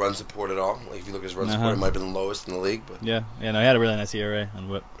no run support at all. Like if you look at his run support, it might have been the lowest in the league. But yeah. No, he had a really nice ERA on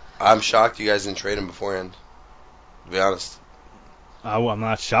Whip. I'm shocked you guys didn't trade him beforehand. To be honest. I'm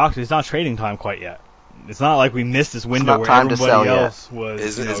not shocked. It's not trading time quite yet. It's not like we missed this window not where time to sell everybody yet. else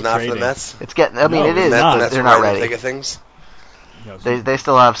was. It's not for trading. the Mets. It's getting. I mean, No, it is. it's not. but Mets they're are not right in the ready. thick of things. They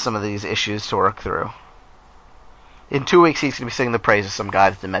still have some of these issues to work through. In 2 weeks, he's going to be singing the praises of some guy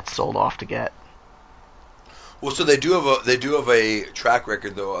that the Mets sold off to get. Well, so they do have a track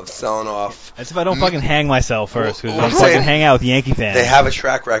record though of selling off. That's if I don't fucking hang myself first, because Well, I'm I'm fucking saying hang out with Yankee fans. They have a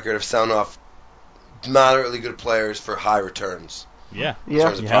track record of selling off moderately good players for high returns. Yeah. In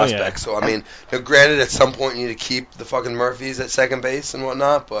terms of Hell yeah. prospects. So I mean, now, granted, at some point you need to keep the fucking Murphys at second base and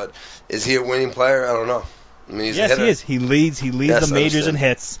whatnot. But is he a winning player? I don't know. I mean, he's a Yes, hitter. he is. He leads Yes, the I majors in understand.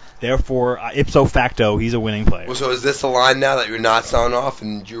 hits. Therefore, ipso facto, he's a winning player. Well, so is this the line now that you're not selling off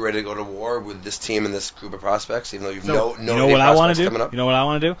and you're ready to go to war with this team and this group of prospects, even though you've So, no you know what I want to do? coming up? You know what I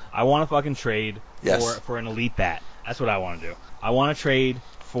want to do? I want to fucking trade Yes. for an elite bat. That's what I want to do. I want to trade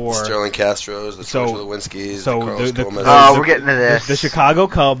for Sterling Castros, the So- George Lewinsky's, so the Carlos the- Gomez. Oh, we're getting to this. the Chicago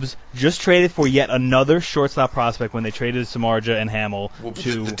Cubs just traded for yet another shortstop prospect when they traded Samardzija and Hamill Well,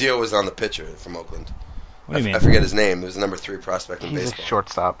 to. the deal was on the pitcher from Oakland. What do you mean? I forget his name. It was the number 3 prospect in He's a baseball.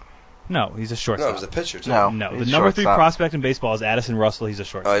 shortstop. No, he's a shortstop. No, it was a pitcher too. No. No, He's the number 3 shortstop. prospect in baseball is Addison Russell. He's a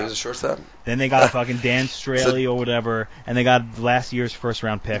shortstop. Oh, he was a shortstop. Then they got fucking Dan Straley or whatever, and they got last year's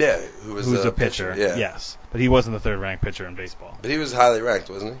first-round pick. Yeah, who was who's the a pitcher. Yeah, Yes, but he wasn't the third-ranked pitcher in baseball. but he was highly ranked,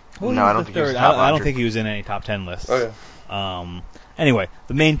 wasn't he? Well, No, he was I don't the think he was third. top I don't 100. think he was in any top 10 lists. Okay. Anyway,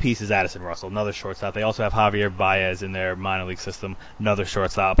 the main piece is Addison Russell, another shortstop. They also have Javier Baez in their minor league system, another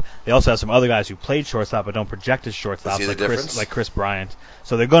shortstop. They also have some other guys who played shortstop but don't project as shortstops, See the difference? like Chris Bryant.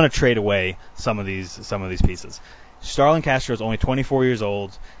 So they're going to trade away some of these pieces. Starlin Castro is only 24 years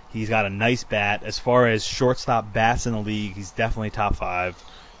old. He's got a nice bat. As far as shortstop bats in the league, he's definitely top 5.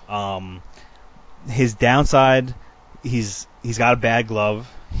 His downside, he's got a bad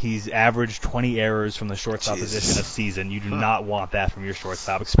glove. He's averaged 20 errors from the shortstop Jesus. position a season. You do not want that from your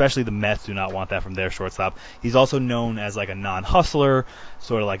shortstop, especially the Mets do not want that from their shortstop. He's also known as like a non-hustler,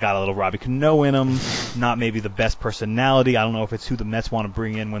 sort of like got a little Robbie Cano in him, not maybe the best personality. I don't know if it's who the Mets want to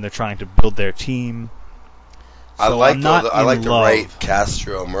bring in when they're trying to build their team. I So like I'm not I like in the love. right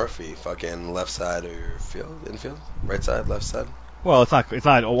Castro Murphy, fucking left side of your field, infield, right side, left side. Well, it's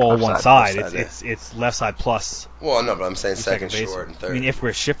not all Left one side, side. left It's left side plus Well, no, but I'm saying second, base. short, and third. I mean, if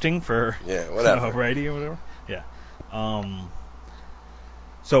we're shifting for yeah, whatever. righty or whatever. Yeah.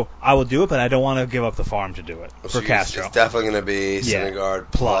 So I will do it, but I don't want to give up the farm to do it So for it's Castro. definitely going to be Yeah.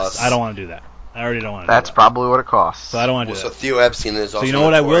 Syndergaard Plus, I don't want to do that. I already don't want to. That's do that. probably what it costs. So I don't want to Well, do so that. Theo Epstein is also So you know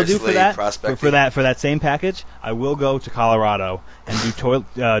what I will do for notoriously that? prospecting. For that same package, I will go to Colorado and do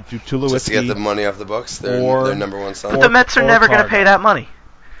Tulowitzki. Just to get the money off the books. They're Or- their number one son. But the Mets are or never going to Fargo. pay that money.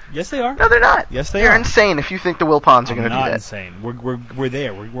 Yes, they are. No, they're not. Yes, they You're are. insane if you think the Wilpons are I'm going to do not that. insane. We're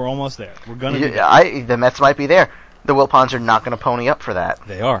there. We're almost there. We're gonna. do that. The Mets might be there. The Wilpons are not going to pony up for that.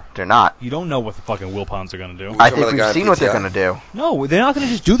 They are. They're not. You don't know what the fucking Wilpons are gonna do. I talking think about the we've guy on seen what they're PTI? going to do. No, they're not going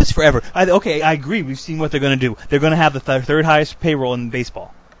to just do this forever. Okay, I agree. We've seen what they're going to do. They're going to have the third highest payroll in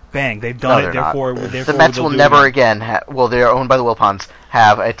baseball. Bang, they've done No, it. they're not. Therefore, The Mets will never again. They're owned by the Wilpons.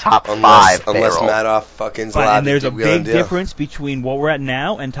 Have a top Unless 5 payroll. Madoff fucking Fine, Zlatan and there's a keep wheeling big deal. difference between what we're at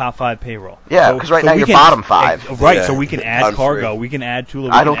now and top 5 payroll. Yeah, 'cause right now we you're can- bottom 5. Right, Yeah, so we can add I'm Cargo, free. we can add Tula,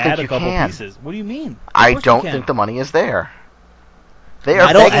 we I don't can think add a you couple can. pieces. What do you mean? Of I course you don't can. think the money is there. They are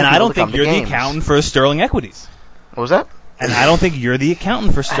I don't, begging and I people don't to come think to you're the games. accountant for Sterling Equities. What was that? And I don't think you're the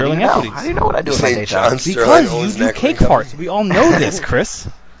accountant for How do Sterling you know? Equities. How do you know what I do with my St. day job? John's. Sterling Because owns you do an equity cake company. farts. We all know this, Chris.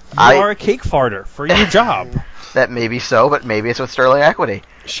 You I- are a cake farter for your job. That may be so, but maybe it's with Sterling Equity.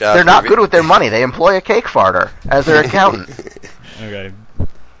 Shout They're out not to good with their money. They employ a cake farter as their accountant. Okay.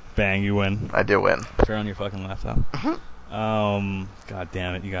 Bang, you win. I do win. Turn on your fucking laptop. God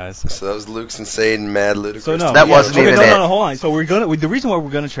damn it, you guys. So that was Luke's insane, mad, ludicrous. So no, That yeah, wasn't okay, even no, it. no, hold on. So the reason why we're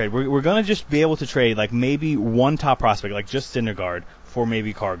gonna trade, we're gonna just be able to trade like maybe one top prospect, like just Syndergaard, for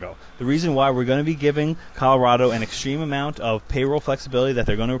maybe Cargo. The reason why we're gonna be giving Colorado an extreme amount of payroll flexibility that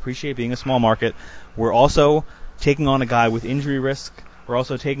they're gonna appreciate being a small market. We're also taking on a guy with injury risk. We're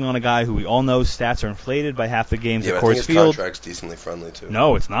also taking on a guy who we all know stats are inflated by half the games Yeah, at but I think Coors his Field. contract's decently friendly too.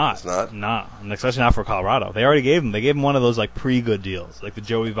 No, it's not. It's not? Nah, and especially not for Colorado. They already gave him. They gave him one of those like pre-good deals, like the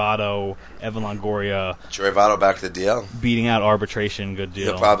Joey Votto, Evan Longoria Joey Votto back to the DL. beating out arbitration. Good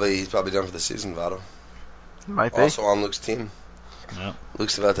deal. He's probably done for the season, Votto. Might be. Also on Luke's team. Yep.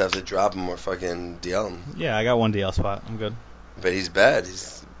 Luke's about to have to drop him or fucking DL him. Yeah, I got one DL spot. I'm good. But he's bad. He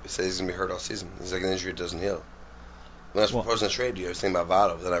says he's going to be hurt all season. He's like an injury that doesn't heal. When I was Well- proposing a trade to you, I was thinking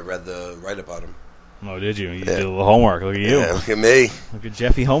about Votto. Then I read the write-up on him. Oh, did you? You Yeah. did a little homework. Look at you. Yeah, look at me. Look at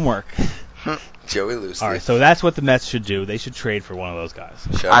Jeffy homework. Joey Lucy. All right, so that's what the Mets should do. They should trade for one of those guys.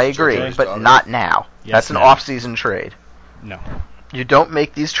 Shout out I to agree, Joey's but daughter. not now. Yes, That's an now. off-season trade. No. You don't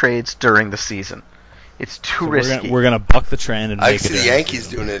make these trades during the season. It's too So risky. we're gonna buck the trend and I make see it the during Yankees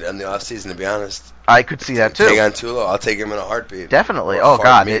season. doing it in the offseason, to be honest. I could see that too. Take on Tulo. I'll take him in a heartbeat. Definitely. Or Oh farm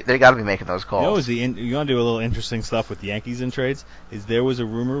God, meat. they got to be making those You know, calls. you want to do a little interesting stuff with the Yankees in trades? Is there was a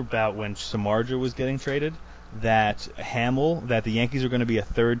rumor about when Samardzija was getting traded that the Yankees are going to be a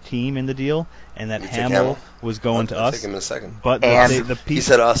third team in the deal, and that You take Hamill Hamill? was going to I'll us. take him in a second. But And He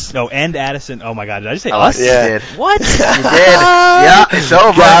said us. No, and Addison. Oh my God, did I just say Oh, us? Yeah. You did. What? You did. Yeah, it's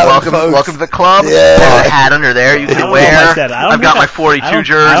over. Got him, Welcome folks. to the club. Yeah. There's a hat under there you I don't can know wear. if I said it. I don't I've think got I- my 42 I don't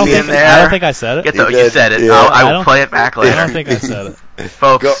jersey in think- there. I don't think I said it. You did. said it. Yeah. I I will don't- play it back later. I don't think I said it.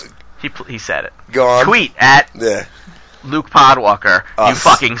 Folks, Go- he said it. Go on. Tweet at Yeah. Luke Podwalker. You Us.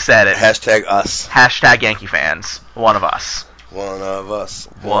 fucking said it. Hashtag us. Hashtag Yankee fans. One of us. One of us.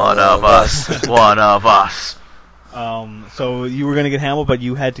 One of us. One of us. So you were going to get Hamill, but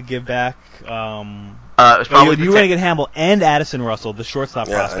you had to give back. It's You probably were going to get Hamill and Addison Russell, the shortstop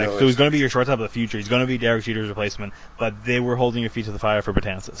Yeah, I prospect. know So he's going to be your shortstop of the future. He's going to be Derek Jeter's replacement, but they were holding your feet to the fire for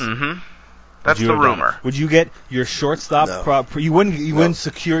Betances. Mm-hmm. That's Would you the have done rumor. it? Would you get your shortstop? No. You wouldn't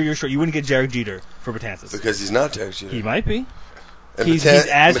secure your short. You wouldn't get Derek Jeter for Betances. Because he's not Derek Jeter. He might be. And he's Betances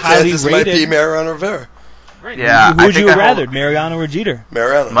as highly might rated. be Mariano Rivera. Yeah, Who I would think you have I hold- rather, Mariano or Jeter?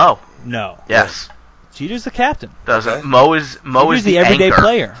 Mariano. Mo. No. Yes. Jeter's the captain. Doesn't Okay. Mo is Jeter's the everyday anchor.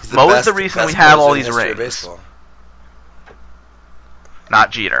 player. He's the Mo is best- the reason we best have player all in these the history of rings. baseball.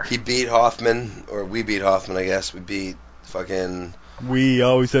 Not Jeter. He beat Hoffman, or we beat Hoffman, I guess. We beat fucking... We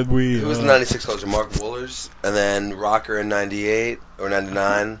always said we. Who was the 96 closer? Mark Wohlers. And then Rocker in 98 or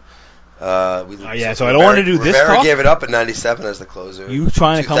 99. So I don't want to do this Rivera talk. gave it up at 97 as the closer. You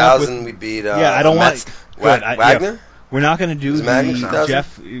trying to come up with? 2000 we beat Yeah, I don't want- Mets. Good, Wagner? We're not going to do Was Magna the 2000?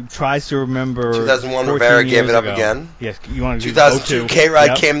 Jeff tries to remember. 2001 14 Rivera gave years it up ago. again. Yes, you want to do 2002 02. K-Rod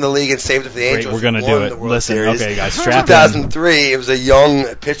Yep. came in the league and saved it for the Great, Angels. we're going to won do the it. World Listen, Series. okay, guys, strap in. 2003, it was a young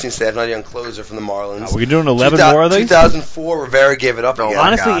pitching staff, not a young closer from the Marlins. We're doing 11 more of these. 2004, Rivera gave it up Oh, again. my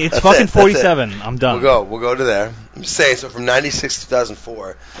Honestly, God. it's That's fucking it, that's it. 47. I'm done. We'll go to there. I'm just saying, so from 96 to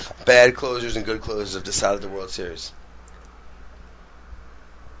 2004, bad closers and good closers have decided the World Series.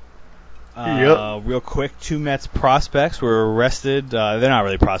 Real quick, two Mets prospects were arrested. They're not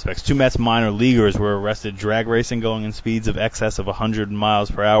really prospects. Two Mets minor leaguers were arrested drag racing going in speeds of excess of 100 miles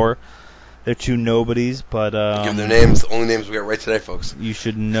per hour. They're two nobodies, but Give their names, the only names we got right today, folks. you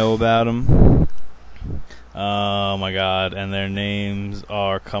should know about them. Oh my God! And their names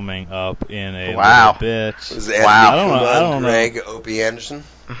are coming up in a Wow. little bit. It was Wow. Anthony I don't know, Kuma I don't and know. Greg Opie Anderson.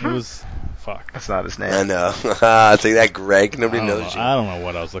 It was fuck. That's not his name. I know. I'll take that, Greg. I Nobody don't knows know. you. I don't know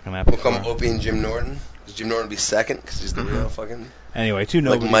what I was looking at We'll before. come Opie and Jim Norton. Does Jim Norton be second? Because he's the real fucking... Anyway, two Like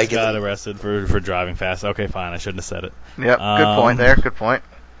nobodies Mike got and- arrested for driving fast. Okay, fine. I shouldn't have said it. Yep. Good point there. Good point.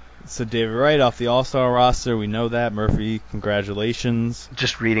 So David Wright off the All-Star roster. We know that. Murphy, congratulations.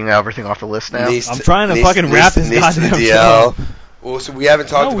 Just reading everything off the list now. Nice I'm trying to fucking wrap this nice to goddamn the show. DL. Well, so we haven't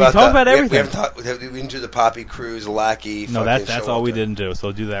talked No, we about talked that. about everything. We haven't talked. We didn't do the Poppy Cruz, Lackey. No, fucking that's all we Showalter. didn't do.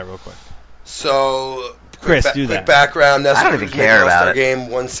 So do that real quick. So, Chris, quick, do quick that. background. Nestor I don't even Cruz made care the about All-Star it. game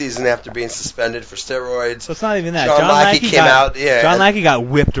one season after being suspended for steroids. So it's not even that. John Lackey came got, out, yeah, John and- Lackey got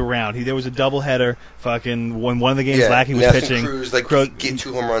whipped around. There was a doubleheader. Fucking when one of the games Lackey was Nelson pitching. Cruz get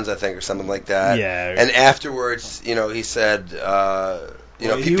 2 home runs, I think, or something like that. Yeah. And afterwards, he said,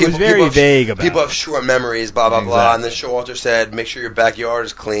 He was very vague about people it. have short memories, blah blah blah. And Exactly. then Showalter said, "Make sure your backyard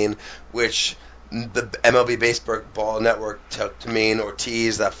is clean," which the MLB Baseball Network took to mean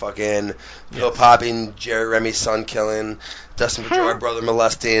Ortiz, that fucking pill Yes. popping, Jerry Remy's son killing, Dustin Pedroia brother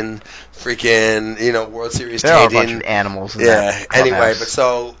molesting, freaking World Series There are a bunch tainting. of animals in Yeah. that Anyway, clubhouse. but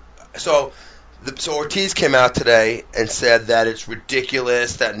so Ortiz came out today and said that it's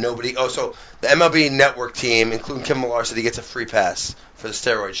ridiculous that nobody. Oh, so the MLB Network team, including Kevin Millar, said he gets a free pass for the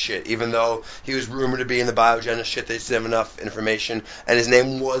steroid shit, even though he was rumored to be in the Biogenesis shit. They didn't have enough information, and his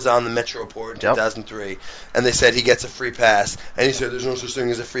name was on the Metro Report in Yep. 2003, and they said he gets a free pass, and he said there's no such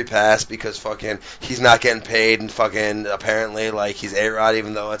thing as a free pass because fucking he's not getting paid, and fucking apparently like he's A-Rod,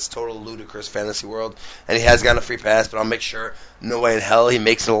 even though it's total ludicrous fantasy world, and he has gotten a free pass, but I'll make sure no way in hell he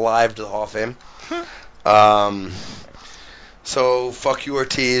makes it alive to the Hall of Fame. So fuck you,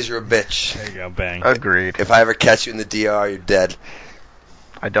 Ortiz, you're a bitch. There you go, bang. Agreed. If I ever catch you in the DR, you're dead.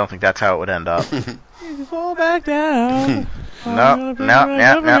 I don't think that's how it would end up. You fall back down. No,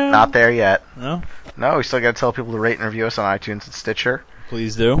 not there yet. No? No, we still got to tell people to rate and review us on iTunes and Stitcher,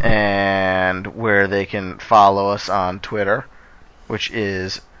 Please do. and where they can follow us on Twitter, which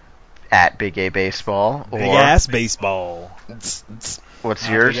is at Big A Baseball. Or Big ass baseball. what's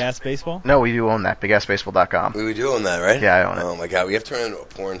Not yours? Big ass baseball? No, we do own that. BigAssBaseball.com. We do own that, right? Yeah, I own it. Oh my god, we have to turn it into a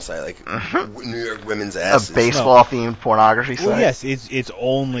porn site, like Mhm. New York women's A asses. baseball-themed pornography site. Well, yes, it's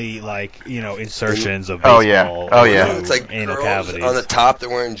only like insertions of Oh, baseball. yeah. Oh, yeah. It's like anal girls cavities. on the top they're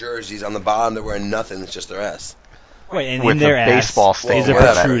wearing jerseys, on the bottom they're wearing nothing. It's just their ass. Right, and with in their a ass baseball is stain a or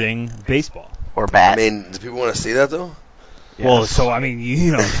whatever. protruding baseball. or I bat. mean, do people want to see that though? Well, so I mean,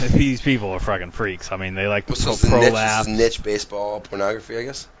 these people are fucking freaks. I mean, they like to So prolapse. niche baseball pornography, I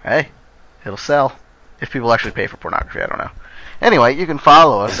guess. Hey, it'll sell. If people actually pay for pornography, I don't know. Anyway, you can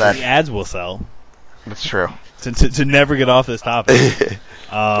follow us at... The ads will sell. That's true. To never get off this topic.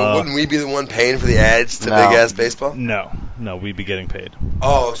 But wouldn't we be the one paying for the ads to No. Big Ass Baseball? No, we'd be getting paid.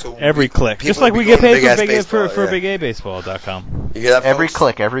 Oh, so Every click. people Just like would we be get going paid Big Ass for Baseball, yeah. BigABaseball.com. You hear that, Every folks?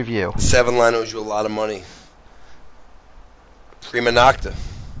 click, every view. 7 Line owes you a lot of money. Prima Nocta.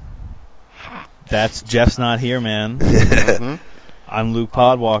 That's Jeff's not here, man. Mhm. I'm Luke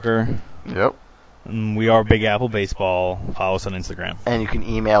Podwalker. Yep. And we are Big Apple Baseball. Follow us on Instagram. And you can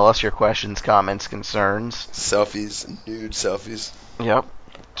email us your questions, comments, concerns. Selfies, nude selfies. Yep.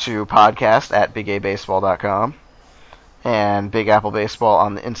 To podcast@bigabaseball.com. And Big Apple Baseball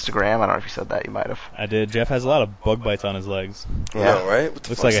on the Instagram. I don't know if you said that. You might have. I did. Jeff has a lot of bug bites on his legs. Yeah. No, right? What the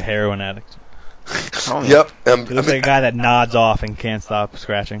Looks fuck's- like a heroin addict. Oh, yeah. Yep. He looks like a guy that nods off and can't stop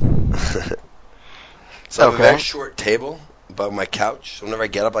scratching. So I have a Okay. very short table above my couch. So whenever I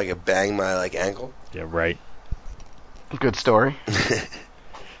get up, I can bang my ankle. Yeah, right. Good story.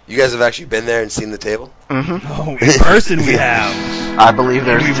 You guys have actually been there and seen the table? Mm-hmm. Oh, in person we have. I believe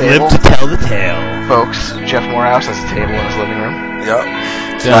there's a We've table. lived to tell the tale. Folks, Jeff Morehouse has a table in his living room. Yep.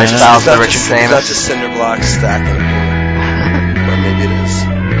 Nice style It's for not the rich just- and It's not famous. just cinder blocks stacked in a corner. Or maybe it is.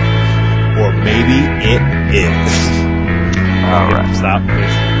 Or maybe it is. Alright. Stop,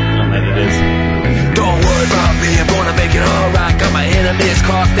 please. It is. Don't worry about me, I'm gonna make it alright. Got my enemies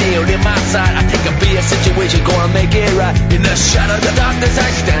crossed nailed in my side. I think I'll be a situation, gonna make it right. In the shadow of the darkness, I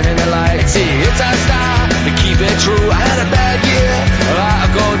stand in the light. See, it's our style to keep it true. I had a bad year,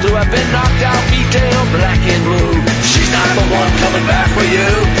 I've gone through. I've been knocked out, beat down, black and blue. She's not the one coming back for you.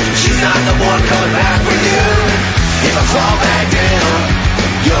 She's not the one coming back for you. If I fall back down,